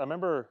beads that, I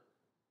remember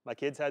my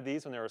kids had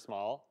these when they were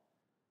small.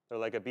 They're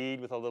like a bead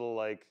with a little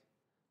like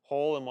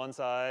hole in one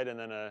side and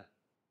then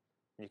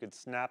you could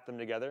snap them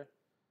together.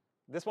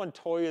 This won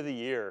Toy of the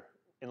Year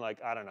in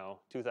like, I don't know,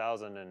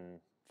 2004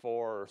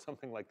 or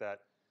something like that,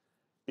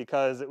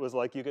 because it was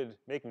like you could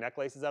make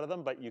necklaces out of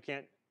them, but you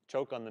can't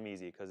choke on them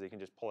easy because you can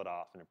just pull it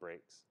off and it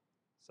breaks.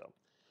 So,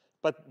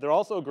 but they're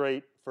also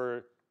great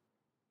for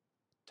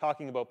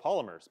talking about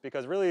polymers,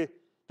 because really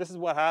this is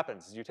what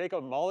happens. Is you take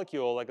a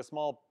molecule, like a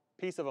small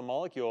piece of a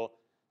molecule,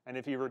 and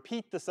if you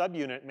repeat the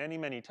subunit many,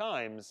 many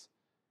times,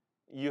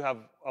 you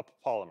have a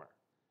polymer.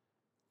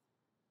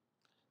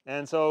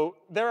 And so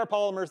there are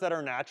polymers that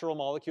are natural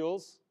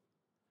molecules.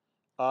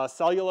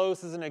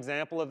 Cellulose is an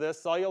example of this.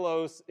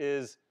 Cellulose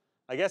is,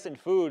 I guess in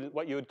food,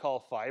 what you would call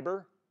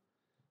fiber.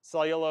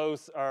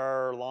 Cellulose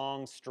are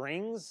long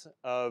strings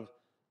of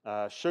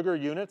sugar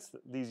units,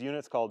 these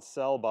units called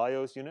cell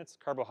bios units,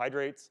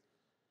 carbohydrates.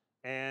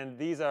 And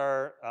these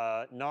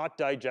are not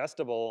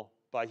digestible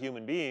by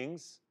human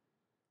beings.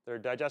 They're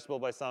digestible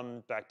by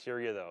some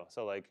bacteria though.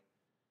 So like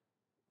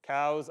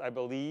cows, I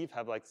believe,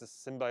 have like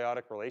this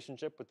symbiotic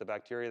relationship with the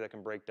bacteria that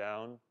can break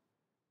down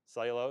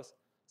cellulose.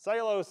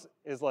 Cellulose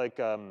is like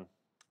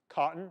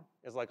cotton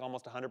is like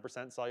almost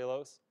 100%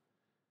 cellulose.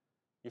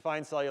 You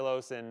find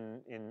cellulose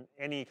in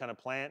any kind of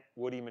plant,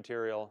 woody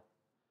material.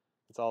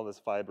 It's all this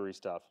fibery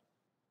stuff.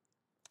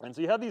 And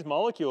so you have these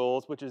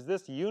molecules, which is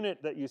this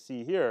unit that you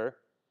see here,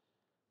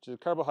 which is a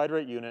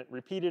carbohydrate unit,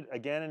 repeated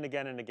again and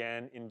again and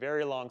again in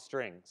very long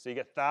strings. So you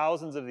get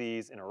thousands of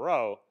these in a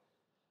row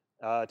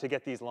to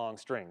get these long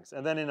strings.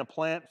 And then in a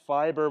plant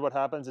fiber, what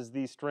happens is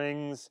these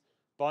strings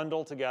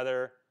bundle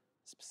together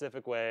a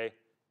specific way,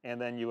 and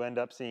then you end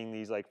up seeing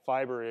these like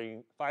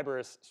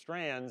fibrous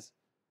strands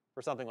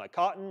for something like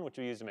cotton, which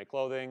we use to make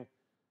clothing.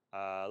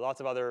 Lots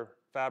of other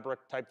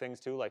fabric type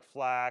things too, like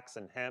flax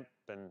and hemp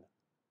and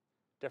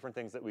different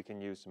things that we can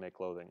use to make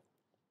clothing.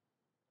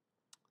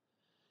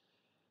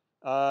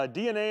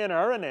 DNA and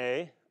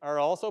RNA are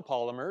also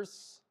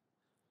polymers.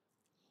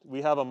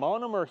 We have a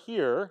monomer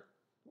here,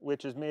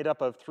 which is made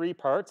up of 3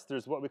 parts.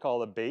 There's what we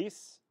call a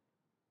base.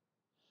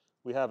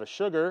 We have a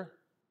sugar.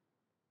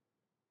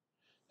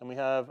 And we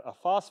have a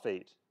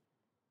phosphate.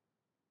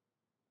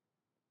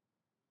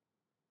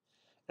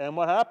 And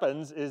what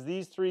happens is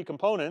these 3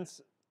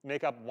 components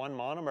make up one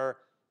monomer.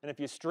 And if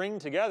you string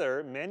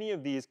together many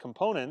of these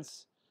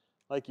components,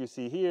 like you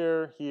see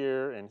here,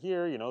 here, and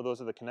here, you know,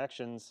 those are the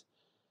connections,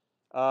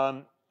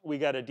 we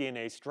got a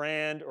DNA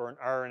strand or an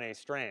RNA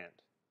strand.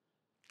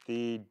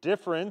 The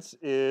difference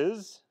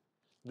is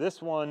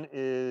this one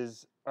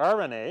is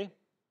RNA.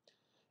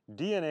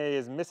 DNA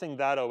is missing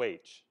that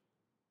OH.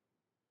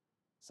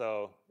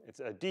 So it's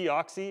a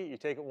deoxy. You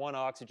take 1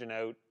 oxygen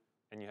out,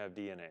 and you have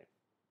DNA.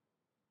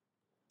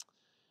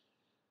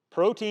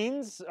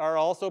 Proteins are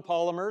also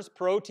polymers.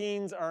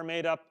 Proteins are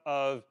made up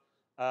of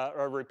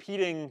a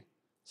repeating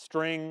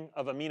string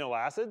of amino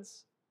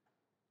acids.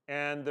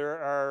 And there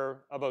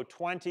are about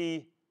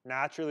 20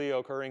 naturally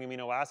occurring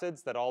amino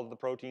acids that all of the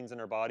proteins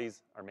in our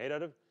bodies are made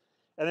out of.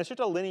 And it's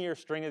just a linear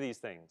string of these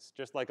things,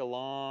 just like a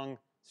long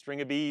string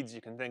of beads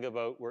you can think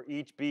about where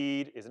each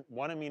bead is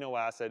 1 amino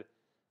acid.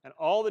 And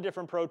all the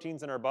different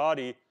proteins in our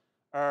body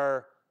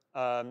are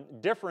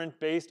different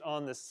based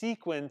on the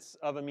sequence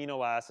of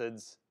amino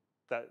acids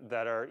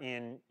that are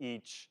in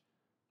each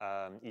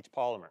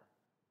polymer,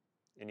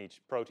 in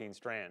each protein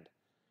strand.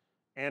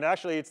 And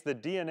actually, it's the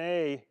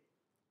DNA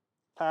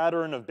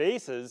pattern of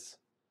bases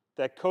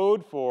that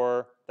code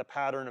for the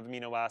pattern of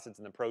amino acids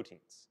in the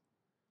proteins.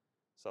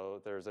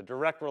 So there's a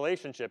direct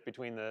relationship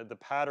between the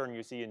pattern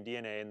you see in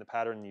DNA and the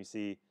pattern you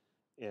see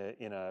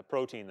in a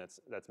protein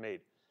that's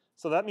made.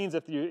 So that means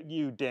if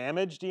you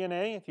damage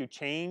DNA, if you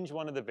change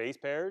one of the base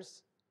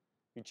pairs,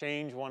 you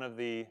change one of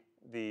the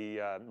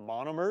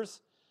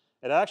monomers,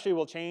 it actually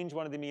will change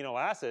one of the amino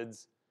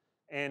acids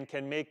and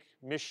can make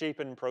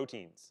misshapen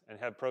proteins and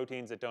have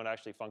proteins that don't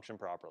actually function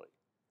properly.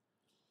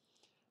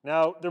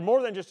 Now, they're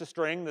more than just a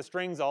string. The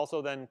strings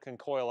also then can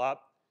coil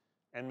up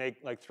and make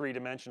like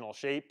 3-dimensional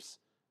shapes.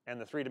 And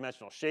the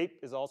 3-dimensional shape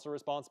is also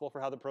responsible for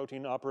how the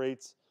protein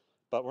operates.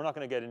 But we're not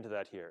going to get into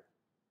that here.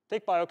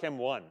 Take Biochem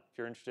 1 if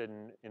you're interested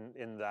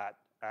in that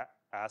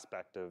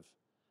aspect of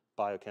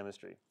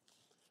biochemistry.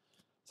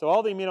 So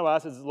all the amino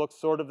acids look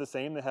sort of the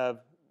same. They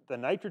have the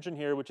nitrogen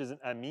here, which is an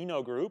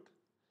amino group.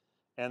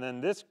 And then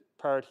this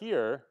part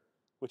here,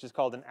 which is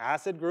called an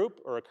acid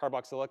group or a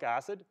carboxylic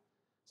acid.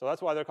 So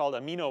that's why they're called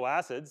amino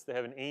acids. They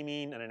have an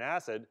amine and an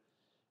acid.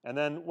 And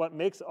then what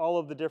makes all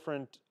of the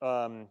different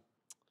amino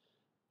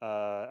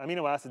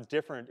acids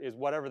different is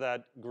whatever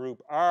that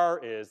group R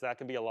is. That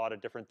can be a lot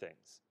of different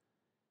things.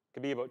 It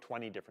could be about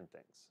 20 different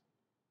things.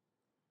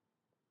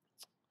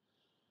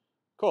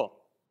 Cool.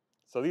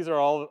 So these are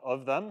all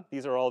of them.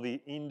 These are all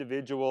the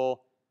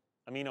individual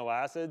amino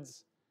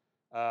acids.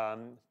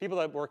 People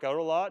that work out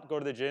a lot, go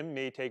to the gym,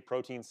 may take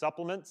protein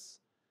supplements.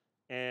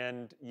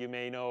 And you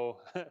may know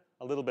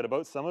a little bit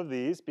about some of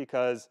these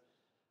because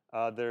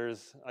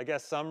there's, I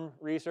guess, some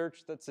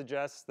research that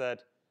suggests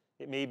that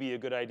it may be a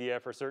good idea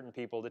for certain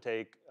people to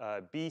take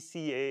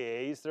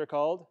BCAAs, they're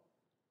called.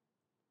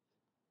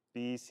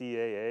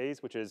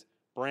 BCAAs, which is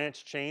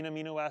branched chain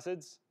amino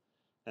acids.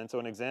 And so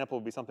an example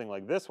would be something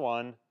like this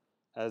one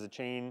has a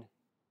chain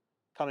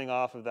coming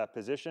off of that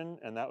position,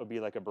 and that would be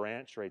like a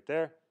branch right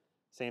there.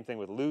 Same thing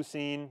with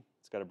leucine.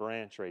 It's got a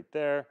branch right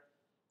there.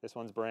 This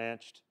one's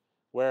branched.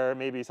 Where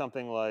maybe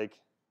something like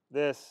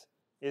this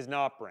is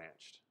not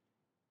branched,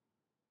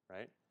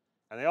 right?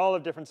 And they all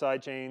have different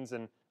side chains,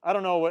 and I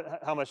don't know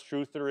how much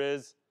truth there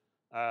is.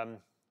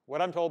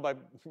 What I'm told by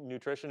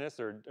nutritionists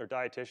or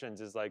dietitians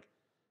is like,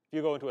 if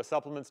you go into a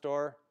supplement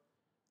store,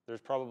 there's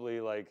probably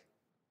like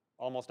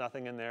almost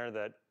nothing in there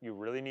that you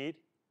really need,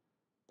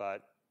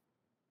 but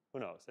who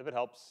knows? If it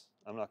helps,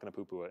 I'm not going to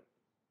poo-poo it.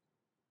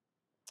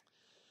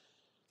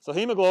 So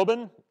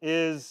hemoglobin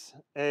is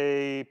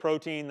a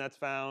protein that's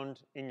found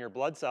in your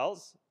blood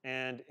cells,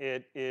 and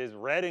it is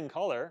red in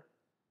color,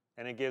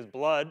 and it gives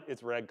blood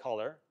its red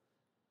color.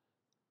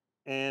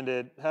 And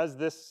it has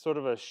this sort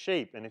of a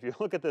shape, and if you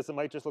look at this, it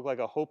might just look like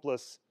a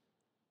hopeless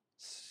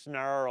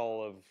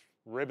snarl of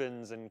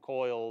ribbons and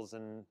coils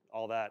and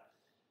all that.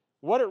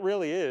 What it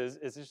really is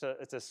just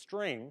it's a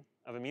string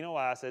of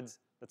amino acids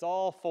that's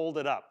all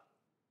folded up.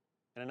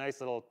 in a nice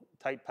little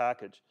tight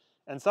package.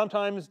 And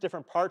sometimes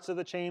different parts of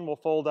the chain will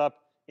fold up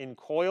in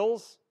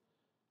coils,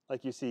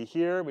 like you see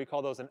here. We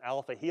call those an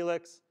alpha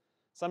helix.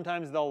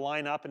 Sometimes they'll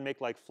line up and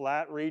make like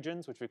flat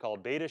regions, which we call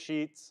beta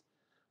sheets.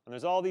 And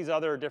there's all these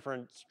other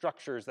different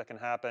structures that can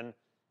happen,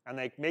 and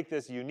they make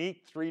this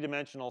unique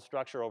three-dimensional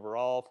structure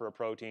overall for a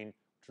protein,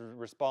 which is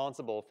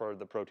responsible for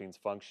the protein's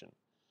function.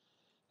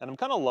 And I'm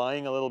kind of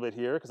lying a little bit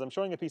here because I'm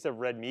showing a piece of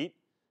red meat.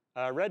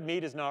 Red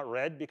meat is not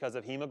red because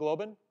of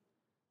hemoglobin.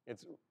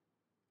 It's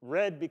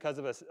red because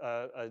of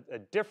a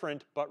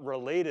different but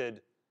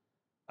related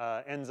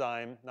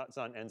enzyme. It's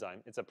not an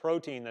enzyme. It's a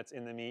protein that's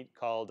in the meat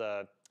called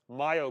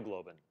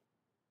myoglobin.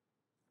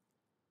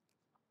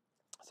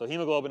 So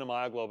hemoglobin and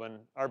myoglobin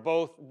are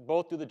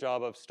both do the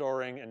job of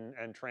storing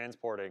and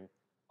transporting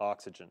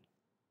oxygen.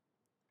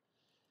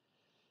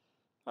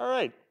 All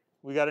right,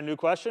 we got a new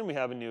question. We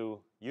have a new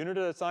unit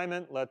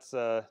assignment. Let's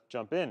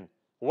jump in.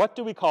 What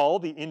do we call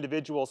the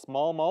individual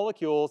small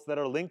molecules that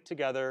are linked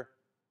together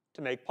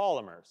to make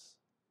polymers?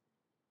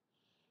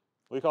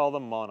 We call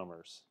them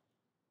monomers.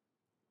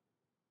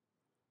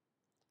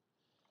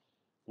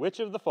 Which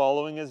of the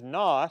following is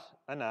not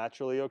a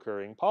naturally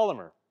occurring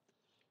polymer?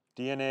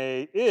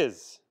 DNA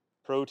is.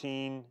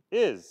 Protein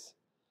is.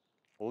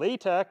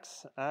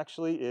 Latex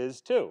actually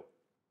is too.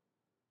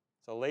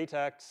 So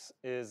latex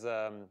is,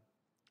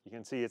 you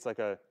can see it's like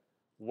a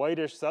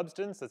whitish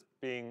substance that's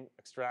being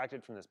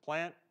extracted from this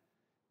plant.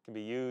 It can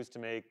be used to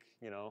make,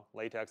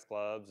 latex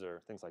gloves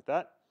or things like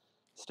that.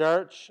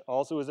 Starch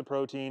also is a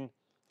protein.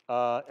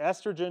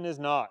 Estrogen is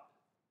not.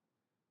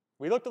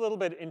 We looked a little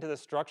bit into the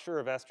structure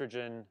of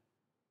estrogen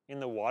in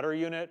the water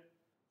unit,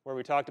 where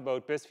we talked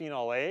about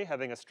bisphenol A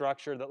having a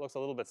structure that looks a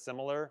little bit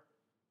similar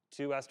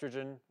to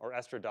estrogen or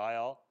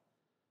estradiol.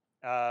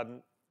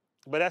 But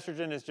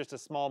estrogen is just a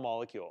small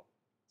molecule,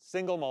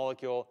 single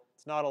molecule.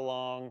 It's not a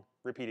long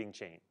repeating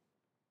chain.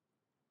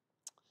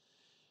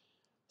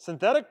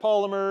 Synthetic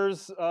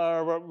polymers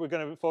are what we're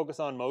going to focus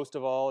on most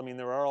of all. I mean,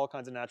 there are all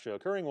kinds of naturally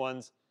occurring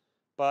ones,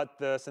 but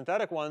the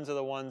synthetic ones are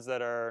the ones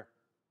that are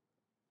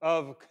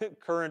of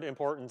current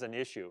importance and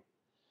issue.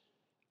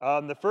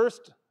 The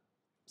first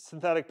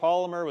synthetic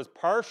polymer was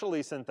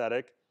partially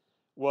synthetic,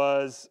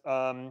 was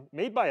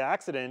made by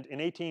accident in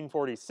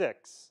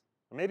 1846.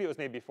 Or maybe it was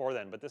made before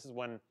then, but this is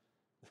when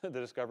the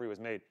discovery was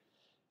made.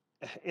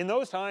 In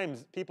those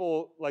times,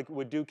 people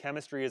would do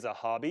chemistry as a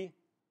hobby,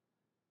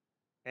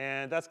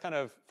 and that's kind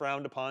of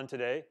frowned upon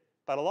today.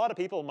 But a lot of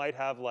people might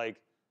have a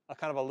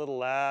kind of a little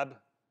lab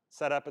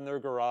set up in their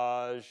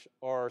garage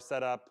or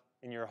set up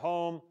in your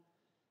home,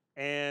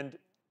 and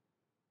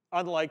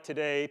unlike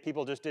today,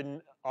 people just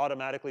didn't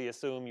automatically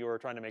assume you were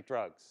trying to make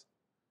drugs.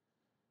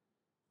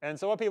 And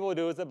so what people would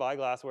do is they buy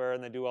glassware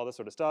and they do all this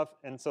sort of stuff.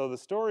 And so the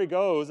story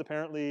goes,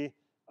 apparently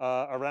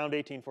around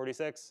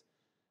 1846,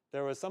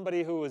 there was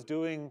somebody who was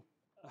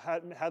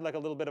had like a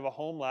little bit of a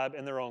home lab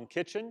in their own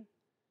kitchen,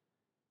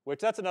 which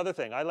that's another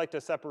thing. I like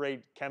to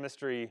separate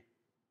chemistry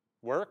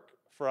work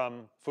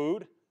from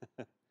food.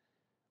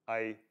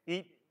 I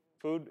eat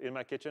food in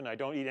my kitchen. I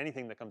don't eat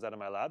anything that comes out of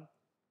my lab.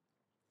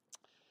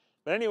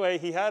 But anyway,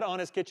 he had on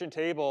his kitchen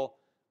table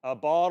a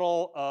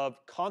bottle of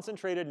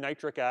concentrated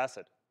nitric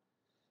acid.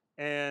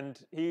 And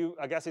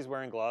I guess he's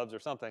wearing gloves or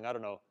something, I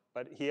don't know.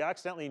 But he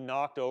accidentally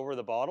knocked over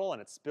the bottle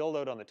and it spilled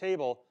out on the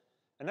table.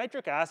 And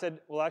nitric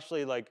acid will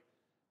actually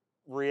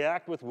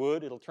react with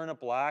wood. It'll turn it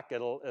black.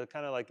 It'll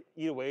kind of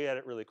eat away at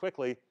it really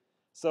quickly.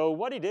 So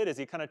what he did is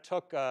he kind of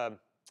took a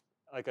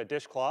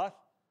dishcloth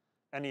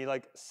and he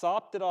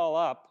sopped it all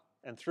up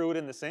and threw it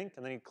in the sink.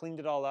 And then he cleaned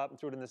it all up and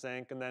threw it in the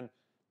sink and then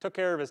took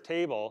care of his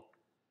table.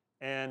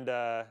 And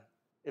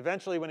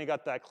eventually when he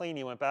got that clean,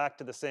 he went back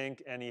to the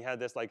sink and he had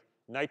this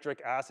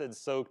nitric acid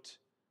soaked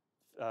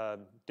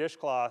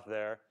dishcloth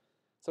there.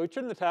 So he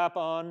turned the tap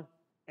on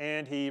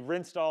and he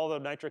rinsed all the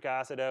nitric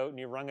acid out and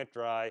he wrung it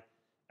dry.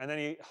 And then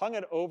he hung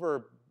it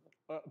over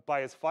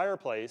by his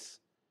fireplace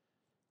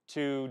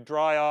to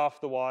dry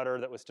off the water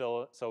that was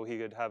still, so he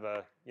could have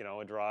a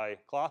dry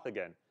cloth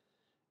again.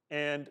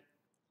 And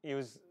he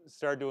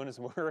started doing his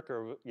work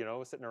or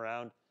sitting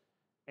around.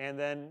 And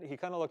then he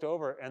kind of looked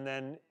over and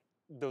then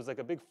there was a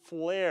big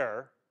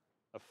flare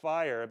of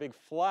fire, a big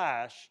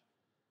flash.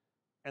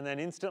 And then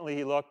instantly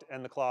he looked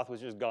and the cloth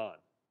was just gone.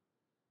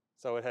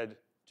 So it had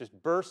just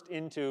burst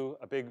into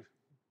a big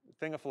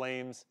thing of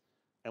flames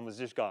and was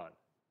just gone.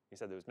 He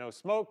said there was no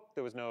smoke,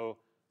 there was no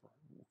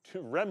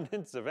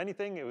remnants of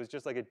anything. It was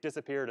just it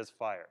disappeared as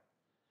fire.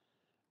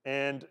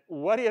 And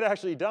what he had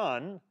actually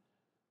done,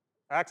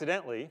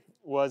 accidentally,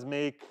 was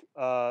make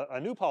a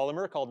new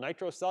polymer called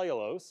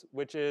nitrocellulose,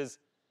 which is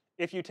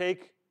if you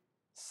take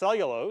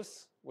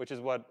cellulose, which is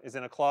what is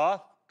in a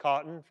cloth,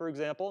 cotton, for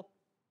example,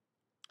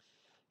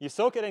 you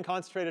soak it in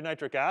concentrated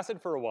nitric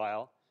acid for a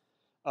while.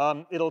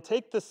 It'll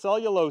take the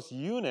cellulose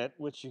unit,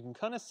 which you can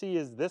kind of see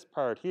is this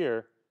part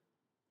here,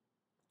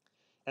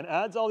 and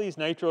adds all these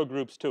nitro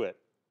groups to it.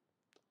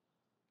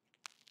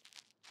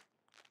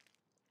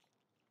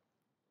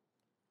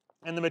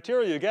 And the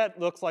material you get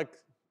looks like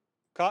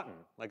cotton,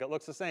 it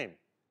looks the same.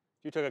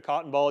 If you took a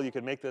cotton ball, you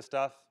could make this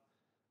stuff.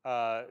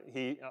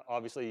 He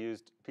obviously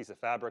used a piece of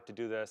fabric to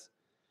do this.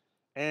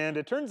 And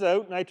it turns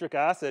out nitric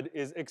acid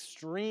is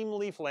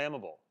extremely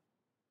flammable.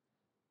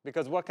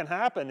 Because what can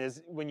happen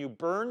is when you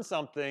burn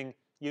something,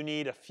 you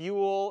need a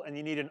fuel and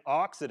you need an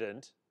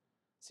oxidant.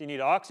 So you need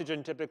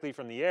oxygen typically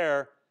from the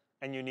air,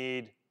 and you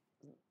need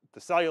the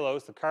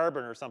cellulose, the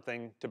carbon or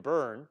something to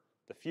burn,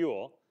 the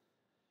fuel.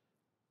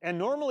 And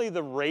normally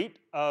the rate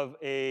of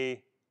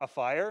a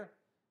fire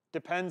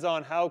depends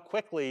on how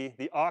quickly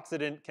the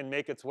oxidant can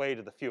make its way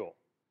to the fuel.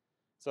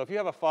 So if you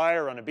have a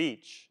fire on a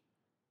beach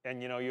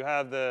and you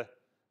have the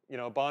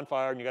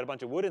bonfire and you got a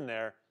bunch of wood in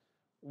there,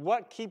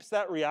 what keeps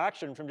that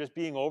reaction from just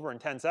being over in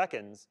 10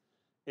 seconds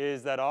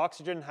is that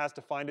oxygen has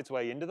to find its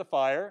way into the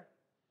fire.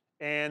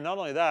 And not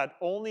only that,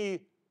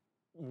 only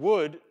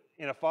wood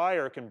in a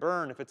fire can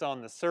burn if it's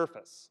on the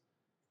surface.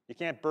 You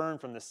can't burn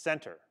from the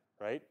center,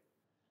 right?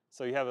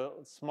 So you have a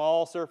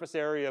small surface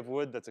area of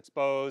wood that's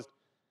exposed.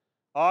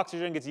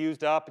 Oxygen gets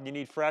used up, and you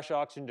need fresh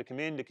oxygen to come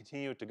in to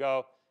continue it to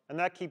go. And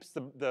that keeps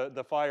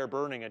the fire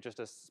burning at just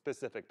a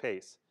specific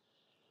pace.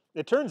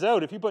 It turns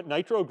out if you put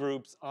nitro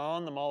groups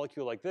on the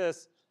molecule like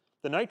this,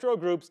 the nitro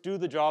groups do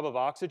the job of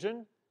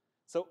oxygen.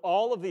 So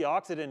all of the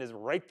oxidant is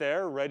right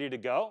there, ready to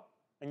go.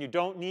 And you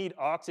don't need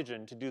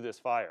oxygen to do this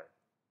fire.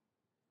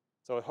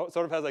 So it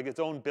sort of has like its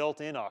own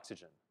built-in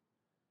oxygen.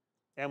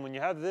 And when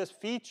you have this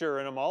feature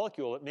in a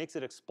molecule, it makes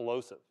it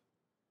explosive.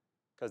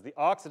 Because the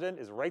oxidant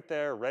is right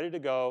there, ready to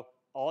go.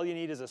 All you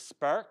need is a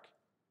spark,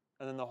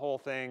 and then the whole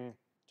thing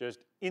just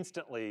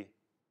effectively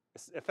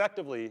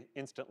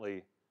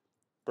instantly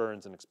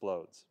burns and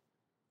explodes.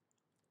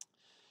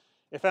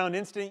 It found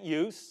instant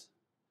use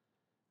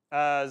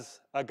as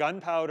a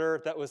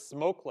gunpowder that was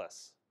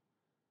smokeless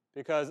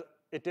because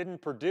it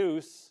didn't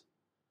produce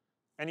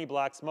any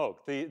black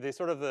smoke.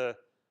 The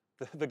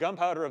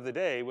gunpowder of the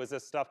day was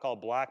this stuff called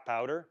black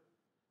powder,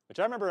 which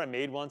I remember I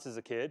made once as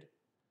a kid.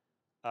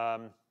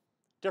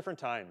 Different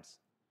times.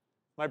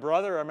 My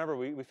brother, I remember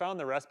we found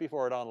the recipe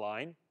for it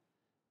online,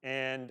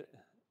 and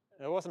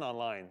it wasn't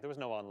online. There was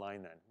no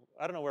online then.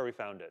 I don't know where we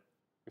found it.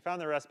 We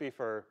found the recipe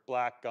for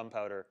black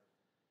gunpowder,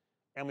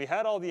 and we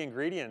had all the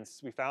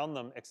ingredients. We found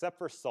them except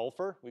for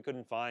sulfur we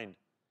couldn't find.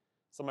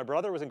 So my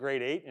brother was in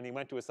grade 8, and he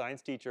went to a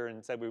science teacher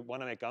and said, we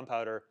want to make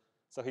gunpowder.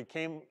 So he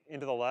came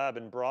into the lab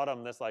and brought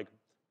him this like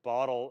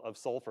bottle of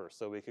sulfur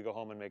so we could go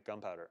home and make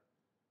gunpowder,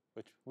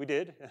 which we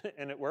did,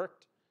 and it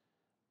worked.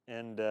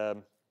 And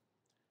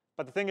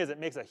but the thing is, it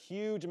makes a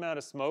huge amount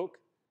of smoke,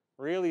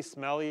 really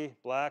smelly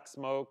black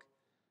smoke,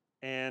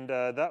 and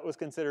that was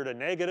considered a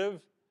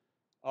negative.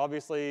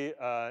 Obviously,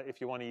 if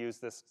you want to use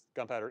this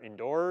gunpowder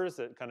indoors,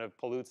 it kind of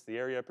pollutes the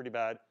area pretty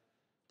bad.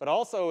 But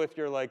also, if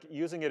you're like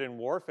using it in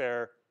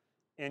warfare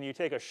and you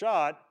take a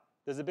shot,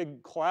 there's a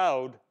big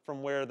cloud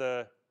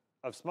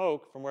of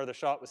smoke from where the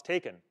shot was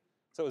taken.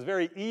 So it was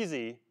very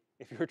easy,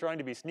 if you were trying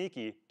to be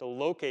sneaky, to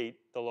locate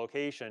the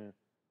location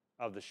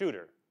of the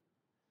shooter.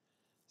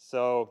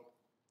 So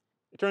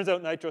it turns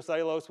out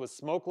nitrocellulose was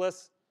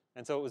smokeless,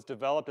 and so it was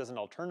developed as an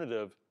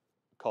alternative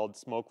called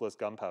smokeless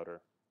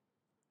gunpowder.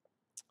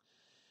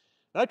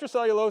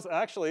 Nitrocellulose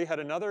actually had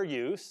another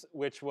use,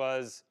 which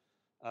was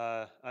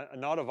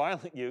not a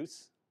violent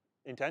use,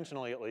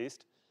 intentionally at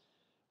least,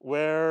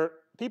 where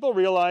people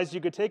realized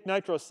you could take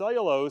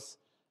nitrocellulose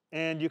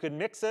and you could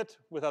mix it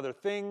with other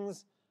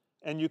things,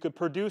 and you could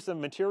produce a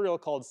material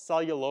called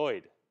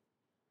celluloid.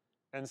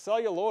 And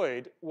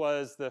celluloid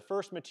was the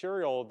first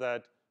material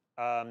that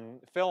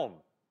film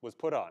was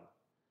put on.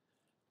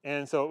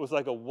 And so it was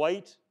like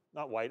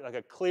like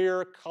a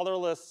clear,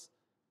 colorless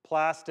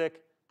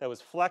plastic that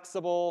was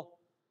flexible,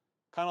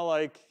 kind of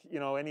like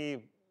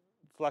any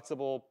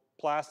flexible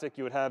plastic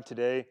you would have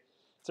today.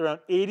 It's around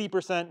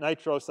 80%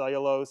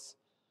 nitrocellulose,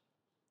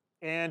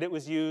 and it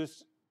was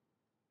used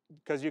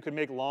because you could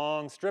make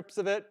long strips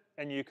of it,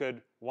 and you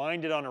could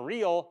wind it on a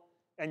reel,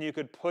 and you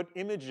could put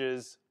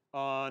images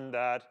on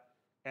that.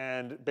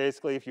 And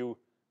basically, if you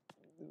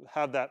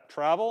have that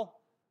travel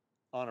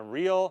on a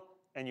reel,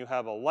 and you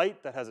have a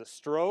light that has a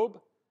strobe,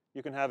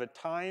 you can have it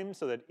timed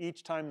so that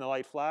each time the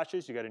light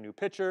flashes, you get a new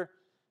picture.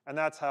 And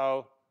that's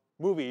how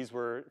movies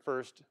were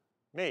first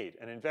made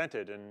and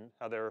invented, and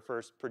how they were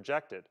first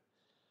projected.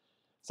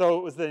 So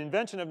it was the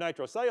invention of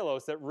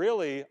nitrocellulose that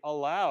really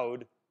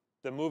allowed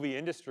the movie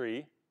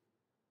industry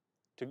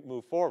to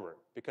move forward,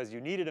 because you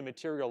needed a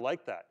material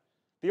like that.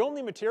 The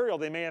only material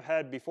they may have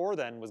had before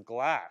then was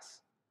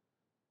glass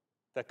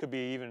that could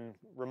be even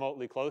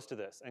remotely close to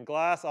this. And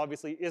glass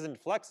obviously isn't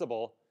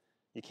flexible.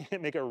 You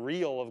can't make a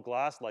reel of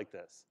glass like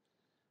this.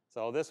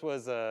 So this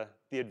was the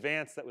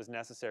advance that was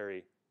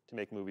necessary to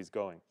make movies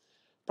going.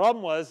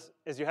 Problem was,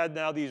 is you had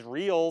now these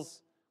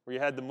reels where you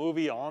had the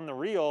movie on the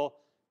reel,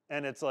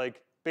 and it's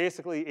like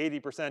basically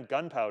 80%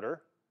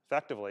 gunpowder,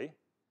 effectively.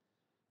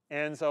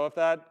 And so if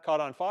that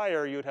caught on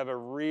fire, you'd have a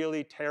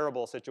really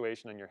terrible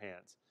situation in your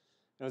hands.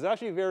 It was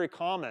actually very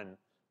common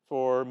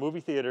for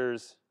movie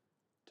theaters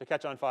to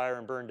catch on fire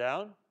and burn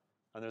down.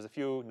 And there's a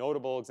few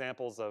notable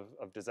examples of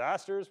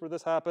disasters where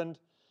this happened.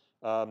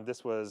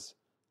 This was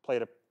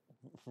played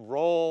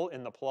role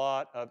in the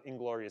plot of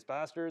 *Inglourious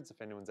Basterds*,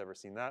 if anyone's ever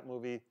seen that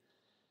movie.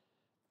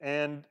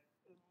 And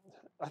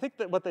I think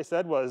that what they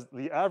said was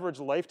the average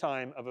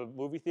lifetime of a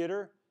movie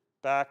theater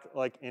back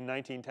like in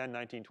 1910,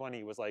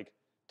 1920 was like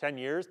 10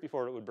 years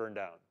before it would burn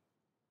down.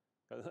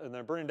 And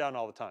they're burning down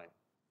all the time.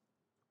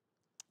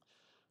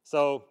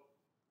 So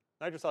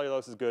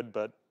nitrocellulose is good,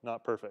 but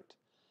not perfect.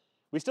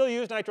 We still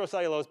use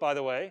nitrocellulose, by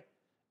the way.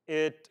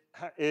 It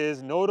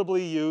is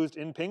notably used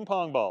in ping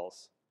pong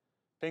balls.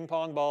 Ping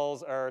pong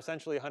balls are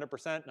essentially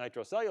 100%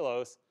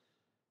 nitrocellulose.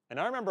 And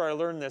I remember I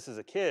learned this as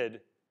a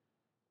kid.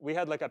 We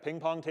had like a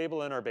ping pong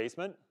table in our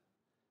basement,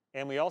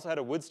 and we also had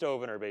a wood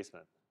stove in our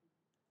basement.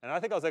 And I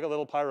think I was like a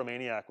little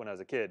pyromaniac when I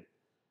was a kid.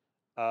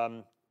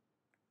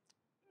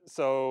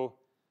 So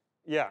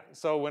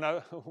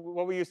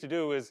what we used to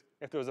do is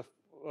if there was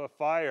a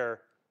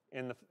fire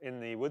in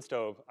the wood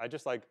stove, we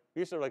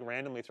used to like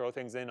randomly throw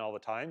things in all the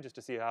time just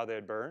to see how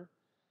they'd burn.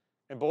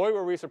 And boy,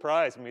 were we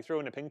surprised when we threw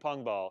in a ping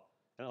pong ball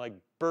and it like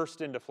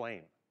burst into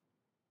flame.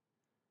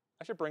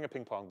 I should bring a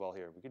ping pong ball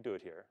here. We could do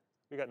it here.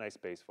 We got nice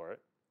space for it.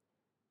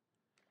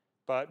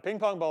 But ping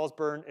pong balls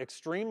burn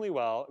extremely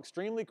well,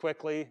 extremely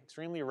quickly,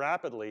 extremely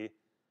rapidly.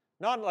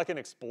 Not like an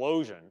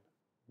explosion,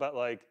 but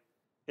like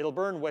it'll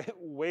burn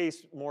way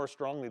more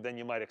strongly than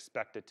you might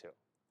expect it to.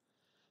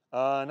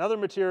 Another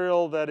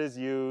material that is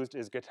used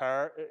is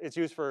it's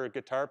used for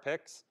guitar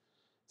picks.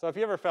 So if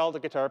you ever felt a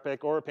guitar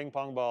pick or a ping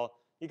pong ball,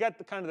 you get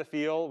the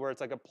feel where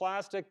it's like a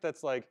plastic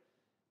that's like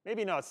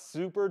maybe not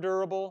super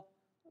durable,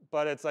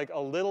 but it's like a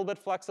little bit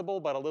flexible,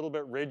 but a little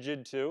bit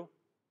rigid too.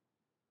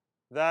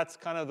 That's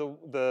kind of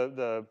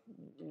the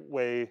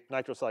way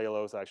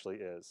nitrocellulose actually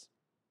is.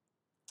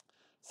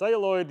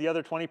 Celluloid, the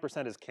other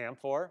 20% is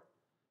camphor.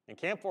 And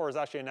camphor is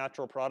actually a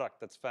natural product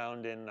that's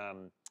found in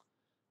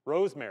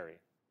rosemary,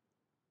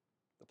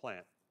 the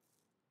plant.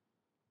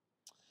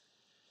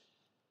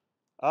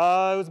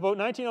 It was about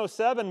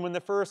 1907 when the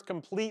first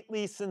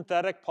completely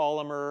synthetic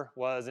polymer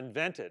was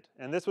invented.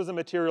 And this was a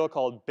material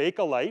called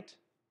Bakelite.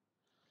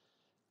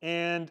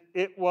 And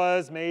it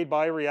was made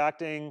by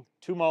reacting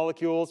two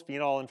molecules,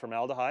 phenol and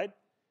formaldehyde.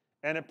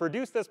 And it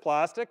produced this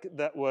plastic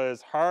that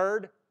was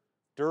hard,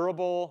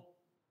 durable.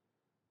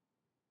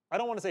 I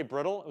don't want to say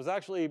brittle. It was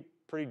actually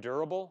pretty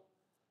durable.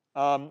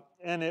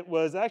 And it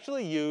was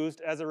actually used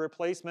as a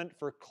replacement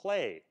for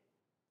clay,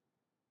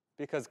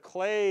 because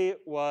clay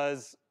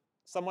was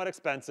somewhat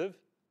expensive.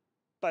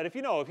 But if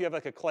you have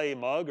like a clay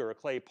mug or a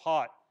clay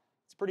pot,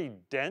 it's pretty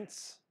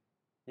dense,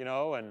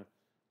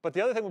 but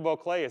the other thing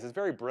about clay is it's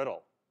very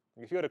brittle.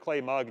 If you had a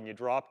clay mug and you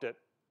dropped it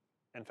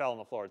and fell on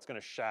the floor, it's going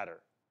to shatter.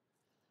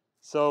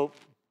 So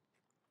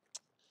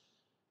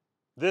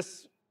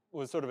this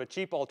was sort of a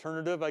cheap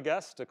alternative, I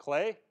guess, to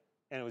clay,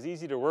 and it was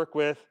easy to work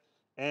with.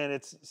 And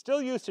it's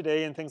still used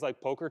today in things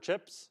like poker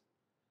chips.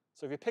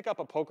 So if you pick up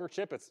a poker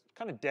chip, it's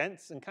kind of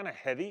dense and kind of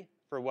heavy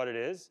for what it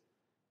is.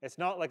 It's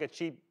not like a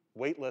cheap,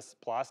 weightless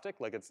plastic.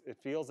 Like it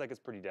feels like it's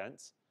pretty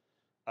dense.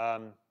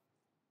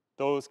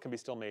 Those can be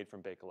still made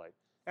from Bakelite.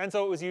 And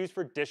so it was used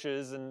for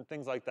dishes and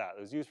things like that.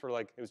 It was used for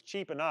it was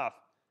cheap enough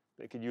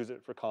that you could use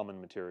it for common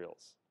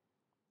materials.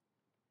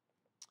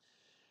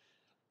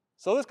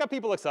 So this got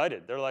people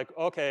excited. They're like,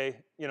 okay,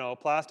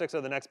 plastics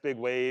are the next big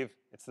wave.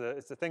 It's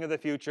the thing of the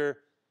future.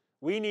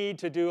 We need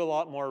to do a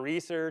lot more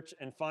research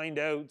and find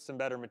out some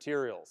better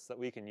materials that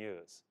we can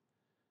use.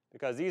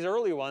 Because these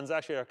early ones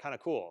actually are kind of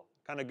cool,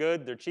 kind of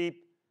good, they're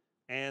cheap,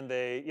 and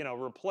they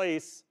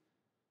replace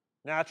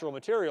natural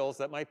materials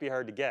that might be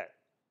hard to get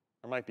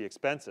or might be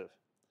expensive.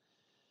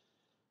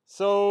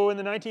 So in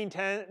the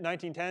 1910s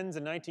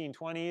and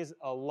 1920s,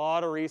 a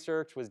lot of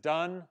research was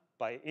done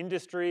by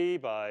industry,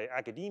 by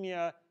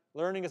academia,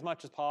 learning as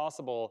much as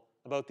possible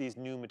about these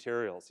new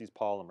materials, these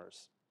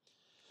polymers.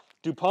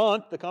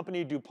 DuPont, the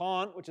company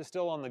DuPont, which is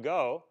still on the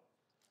go,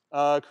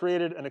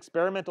 created an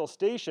experimental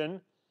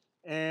station,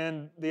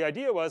 and the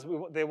idea was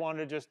they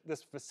wanted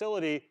this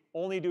facility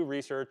only do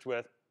research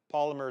with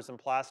polymers and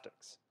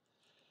plastics.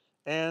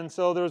 And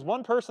so there was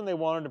one person they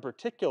wanted in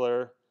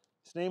particular.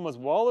 His name was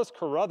Wallace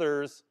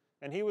Carruthers,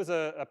 and he was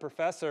a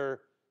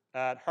professor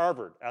at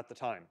Harvard at the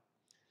time.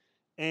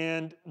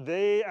 And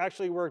they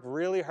actually worked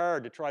really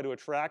hard to try to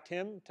attract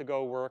him to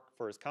go work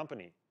for his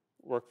company,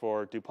 work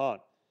for DuPont.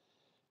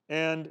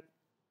 And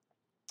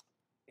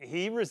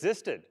he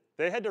resisted.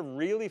 They had to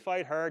really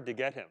fight hard to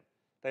get him.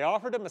 They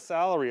offered him a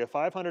salary of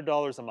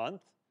 $500 a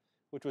month,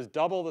 which was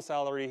double the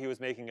salary he was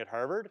making at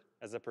Harvard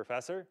as a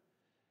professor.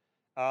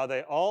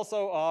 They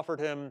also offered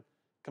him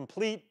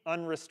complete,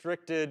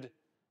 unrestricted,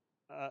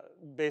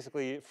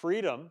 basically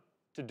freedom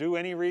to do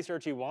any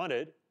research he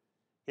wanted.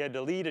 He had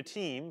to lead a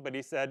team, but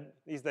they said,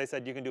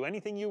 you can do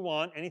anything you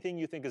want, anything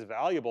you think is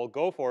valuable,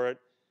 go for it.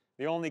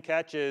 The only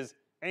catch is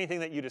anything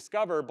that you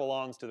discover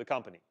belongs to the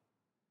company.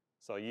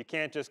 So you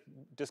can't just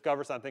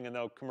discover something and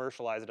then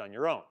commercialize it on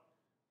your own.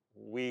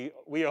 We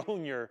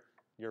own your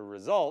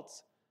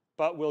results,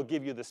 but we'll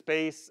give you the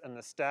space and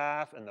the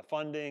staff and the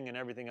funding and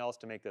everything else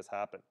to make this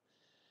happen.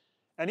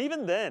 And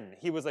even then,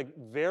 he was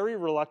very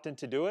reluctant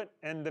to do it.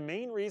 And the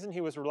main reason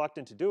he was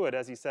reluctant to do it,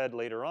 as he said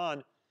later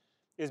on,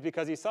 is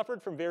because he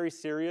suffered from very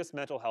serious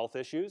mental health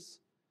issues.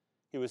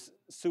 He was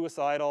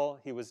suicidal,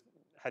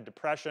 had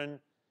depression,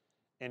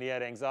 and he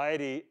had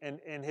anxiety.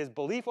 And his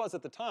belief was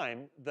at the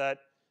time that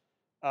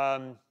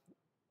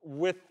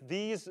with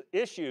these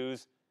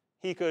issues,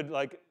 he could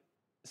like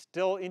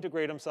still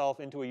integrate himself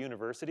into a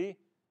university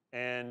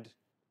and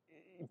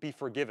be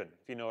forgiven,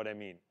 if you know what I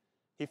mean.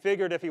 He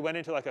figured if he went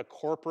into like a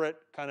corporate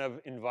kind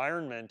of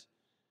environment,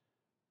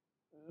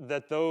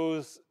 that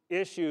those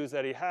issues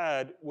that he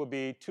had would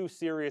be too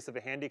serious of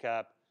a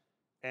handicap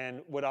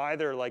and would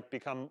either like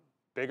become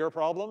bigger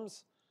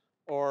problems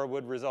or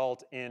would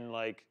result in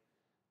like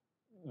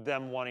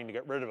them wanting to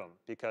get rid of him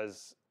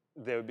because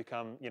they would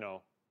become, you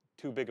know,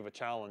 too big of a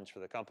challenge for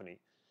the company.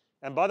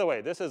 And by the way,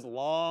 this is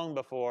long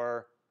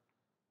before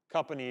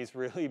companies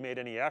really made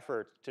any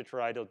effort to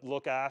try to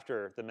look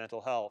after the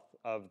mental health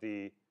of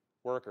the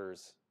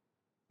workers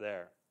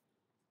there.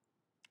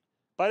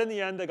 But in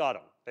the end, they got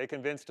him. They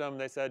convinced him.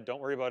 They said, don't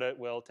worry about it.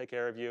 We'll take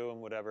care of you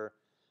and whatever.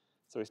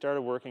 So he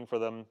started working for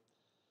them.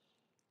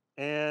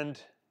 And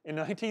in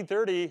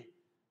 1930,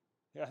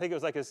 I think it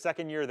was like his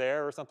second year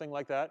there or something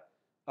like that,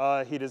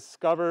 he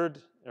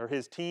discovered, or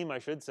his team, I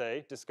should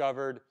say,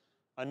 discovered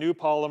a new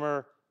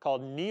polymer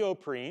called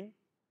neoprene,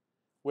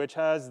 which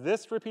has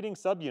this repeating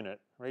subunit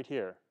right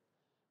here.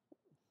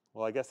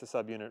 Well, I guess the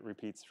subunit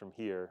repeats from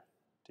here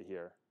to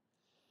here.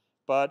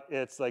 But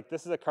it's like,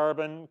 this is a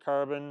carbon,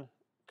 carbon,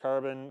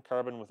 carbon,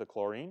 carbon with a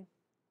chlorine.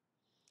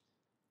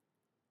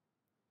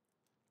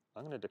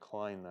 I'm going to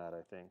decline that,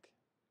 I think.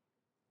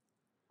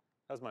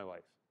 How's my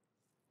wife?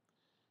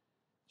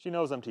 She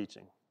knows I'm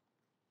teaching.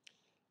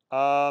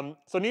 So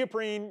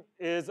neoprene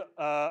is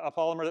a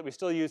polymer that we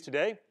still use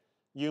today.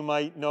 You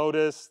might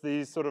notice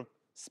these sort of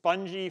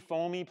spongy,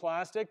 foamy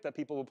plastic that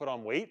people will put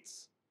on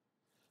weights,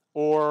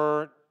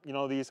 or you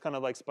know, these kind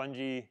of like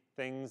spongy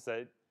things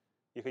that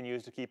you can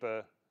use to keep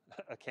a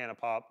can of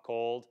pop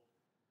cold.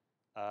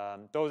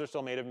 Those are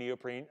still made of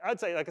neoprene. I'd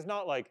say like it's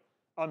not like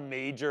a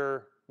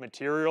major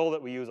material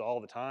that we use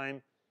all the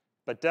time,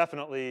 but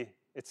definitely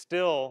it's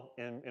still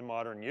in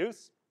modern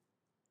use.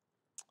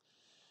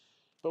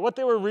 But what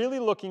they were really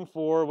looking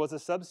for was a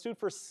substitute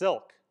for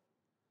silk.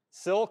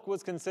 Silk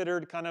was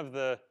considered kind of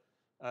the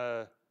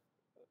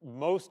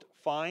most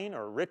fine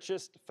or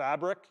richest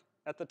fabric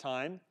at the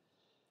time,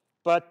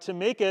 but to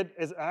make it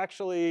is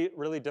actually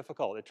really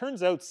difficult. It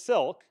turns out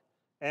silk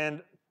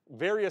and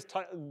various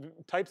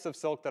types of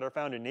silk that are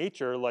found in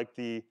nature, like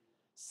the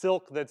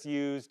silk that's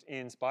used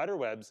in spider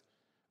webs,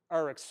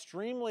 are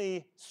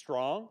extremely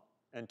strong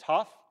and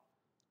tough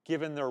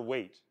given their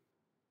weight.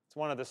 It's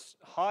one of the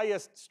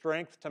highest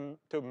strength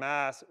to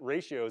mass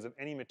ratios of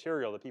any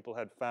material that people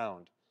had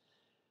found.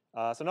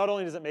 So not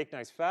only does it make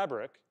nice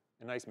fabric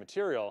and nice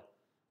material,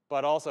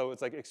 but also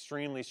it's like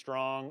extremely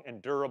strong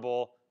and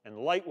durable and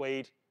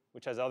lightweight,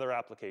 which has other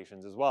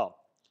applications as well.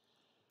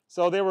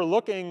 So they were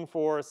looking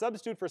for a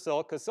substitute for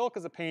silk, because silk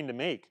is a pain to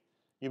make.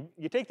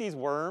 You take these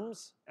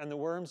worms, and the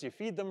worms, you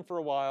feed them for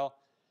a while,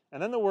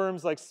 and then the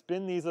worms like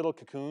spin these little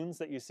cocoons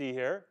that you see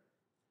here.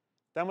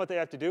 Then what they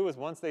have to do is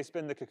once they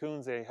spin the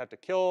cocoons, they have to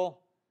kill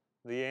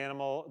the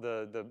animal,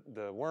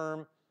 the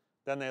worm.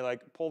 Then they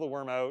like pull the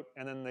worm out,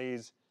 and then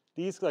these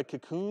like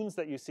cocoons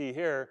that you see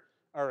here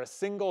are a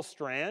single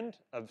strand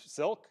of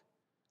silk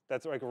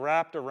that's like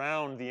wrapped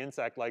around the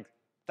insect like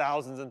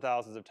thousands and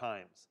thousands of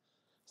times.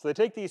 So they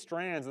take these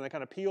strands and they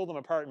kind of peel them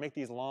apart and make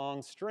these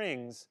long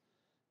strings.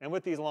 And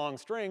with these long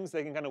strings,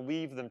 they can kind of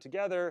weave them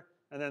together,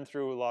 and then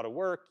through a lot of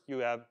work, you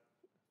have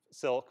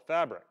silk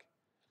fabric.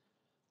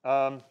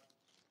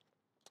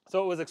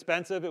 So it was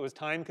expensive, it was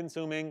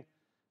time-consuming,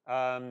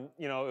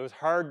 you know, it was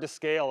hard to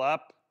scale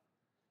up,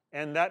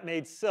 and that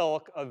made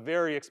silk a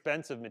very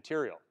expensive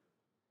material.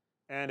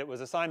 And it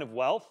was a sign of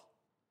wealth,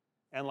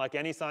 and like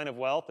any sign of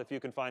wealth, if you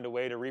can find a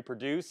way to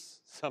reproduce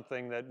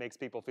something that makes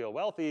people feel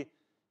wealthy,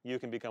 you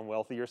can become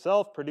wealthy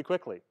yourself pretty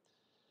quickly.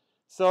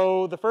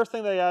 So the first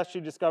thing they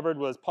actually discovered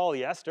was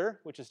polyester,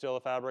 which is still a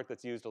fabric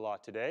that's used a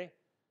lot today,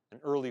 an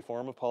early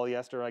form of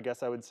polyester, I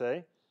guess I would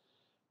say.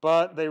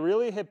 But they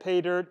really hit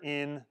pay dirt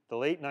in the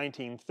late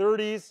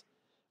 1930s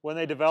when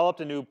they developed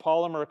a new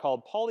polymer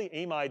called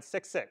polyamide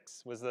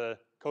 6,6 was the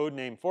code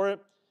name for it.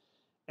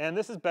 And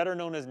this is better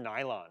known as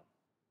nylon.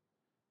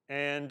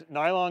 And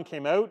nylon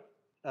came out,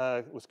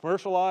 was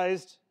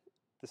commercialized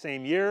the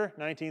same year,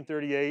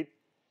 1938,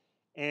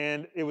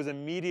 and it was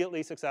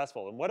immediately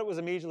successful. And what it was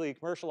immediately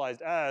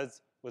commercialized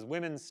as was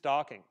women's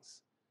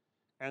stockings.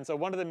 And so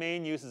one of the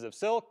main uses of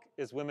silk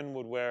is women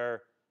would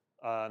wear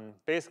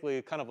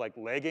basically kind of like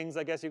leggings,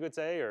 I guess you could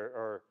say,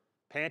 or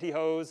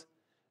pantyhose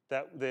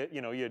that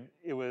you know,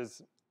 it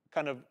was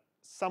kind of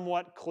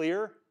somewhat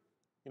clear,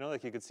 you know,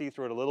 like you could see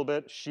through it a little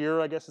bit. Sheer,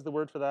 I guess is the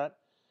word for that.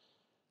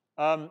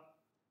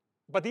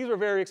 But these were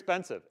very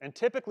expensive, and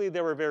typically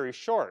they were very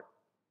short.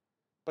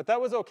 But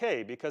that was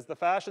okay, because the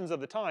fashions of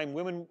the time,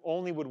 women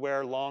only would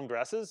wear long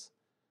dresses.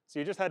 So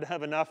you just had to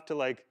have enough to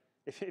like,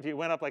 if you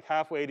went up like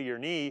halfway to your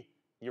knee,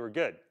 you were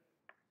good.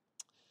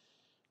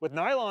 With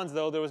nylons,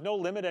 though, there was no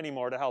limit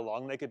anymore to how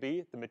long they could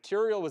be. The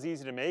material was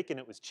easy to make, and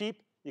it was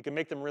cheap. You could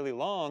make them really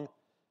long.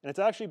 And it's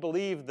actually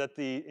believed that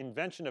the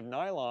invention of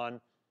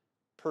nylon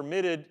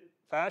permitted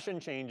fashion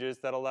changes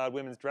that allowed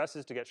women's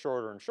dresses to get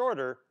shorter and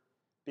shorter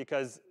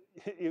because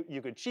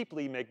you could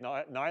cheaply make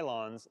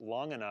nylons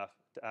long enough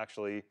to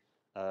actually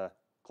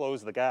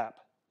close the gap.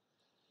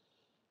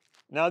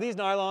 Now, these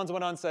nylons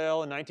went on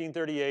sale in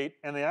 1938,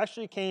 and they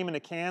actually came in a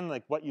can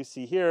like what you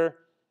see here.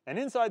 And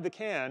inside the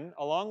can,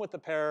 along with the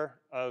pair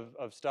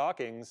of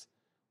stockings,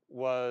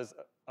 was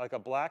like a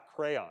black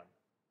crayon.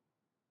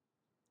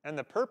 And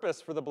the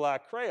purpose for the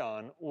black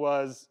crayon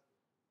was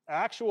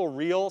actual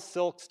real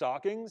silk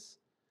stockings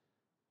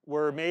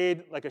were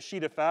made like a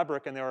sheet of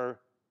fabric, and they were,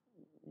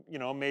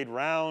 made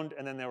round,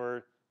 and then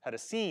they had a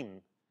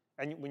seam.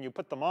 And when you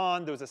put them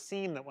on, there was a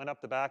seam that went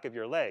up the back of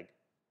your leg,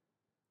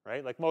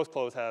 right? Like most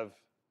clothes have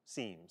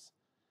seams.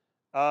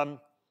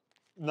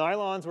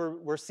 Nylons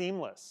were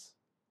seamless.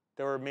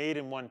 They were made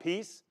in one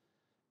piece.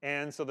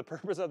 And so the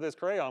purpose of this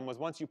crayon was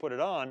once you put it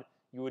on,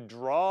 you would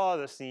draw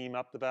the seam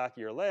up the back of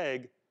your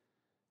leg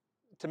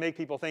to make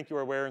people think you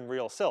were wearing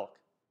real silk.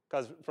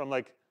 Because from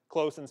like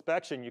close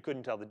inspection, you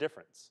couldn't tell the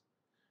difference.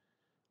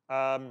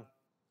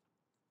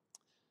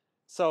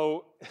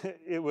 So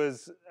it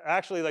was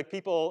actually like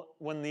people,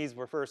 when these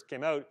first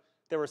came out,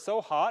 they were so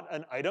hot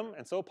an item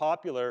and so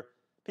popular,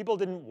 people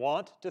didn't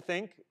want to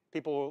think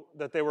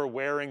that they were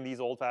wearing these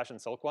old-fashioned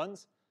silk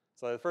ones.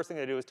 So the first thing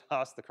they do is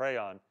toss the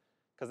crayon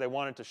because they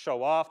wanted to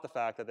show off the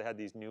fact that they had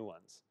these new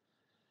ones.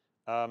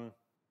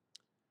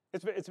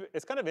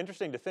 It's kind of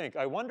interesting to think.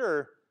 I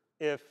wonder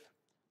if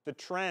the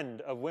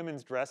trend of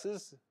women's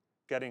dresses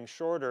getting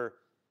shorter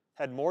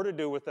had more to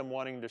do with them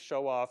wanting to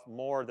show off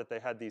more that they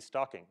had these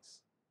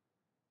stockings,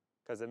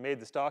 because it made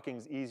the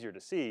stockings easier to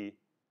see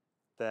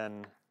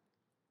than,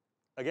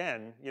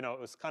 again, it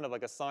was kind of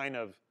like a sign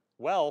of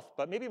wealth,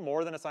 but maybe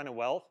more than a sign of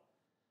wealth.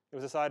 It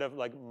was a sign of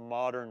like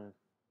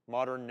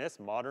modernness,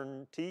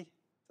 modernity.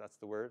 That's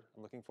the word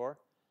I'm looking for.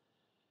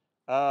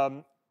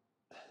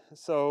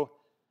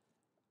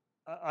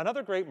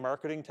 Another great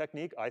marketing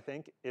technique, I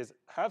think, is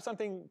have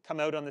something come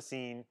out on the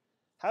scene,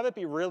 have it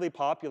be really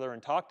popular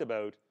and talked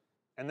about,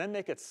 and then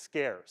make it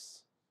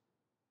scarce.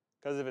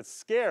 Because if it's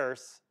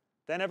scarce,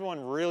 then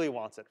everyone really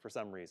wants it for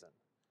some reason.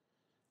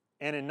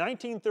 And in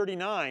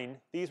 1939,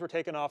 these were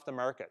taken off the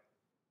market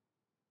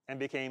and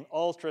became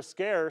ultra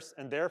scarce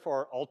and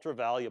therefore ultra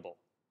valuable.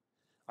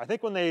 I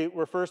think when they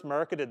were first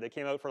marketed, they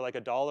came out for like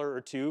 $1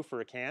 or $2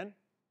 for a can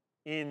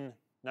in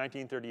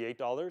 1938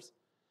 dollars.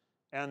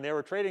 And they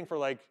were trading for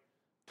like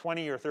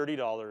 $20 or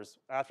 $30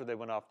 after they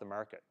went off the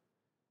market.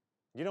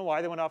 You know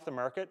why they went off the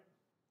market?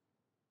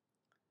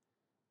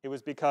 It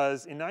was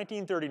because in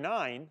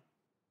 1939,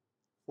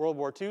 World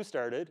War II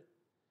started,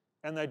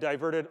 and they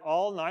diverted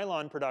all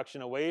nylon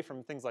production away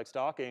from things like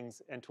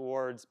stockings and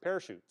towards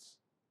parachutes.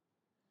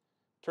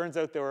 Turns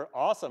out they were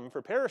awesome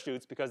for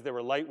parachutes because they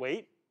were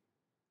lightweight,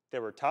 they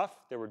were tough,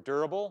 they were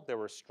durable, they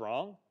were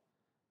strong,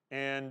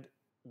 and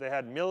they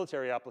had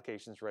military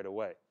applications right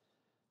away.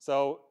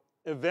 So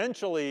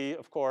eventually,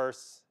 of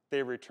course,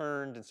 they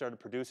returned and started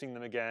producing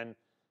them again.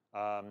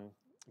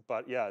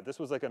 But yeah, this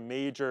was like a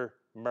major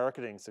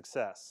marketing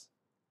success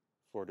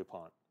for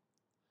DuPont.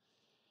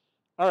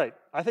 All right,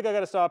 I think I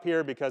gotta stop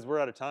here because we're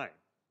out of time.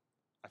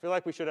 I feel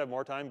like we should have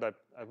more time, but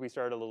we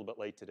started a little bit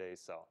late today,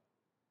 so.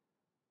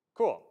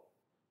 Cool.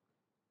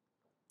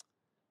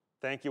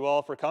 Thank you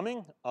all for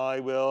coming. I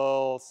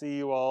will see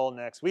you all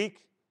next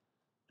week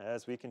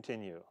as we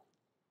continue.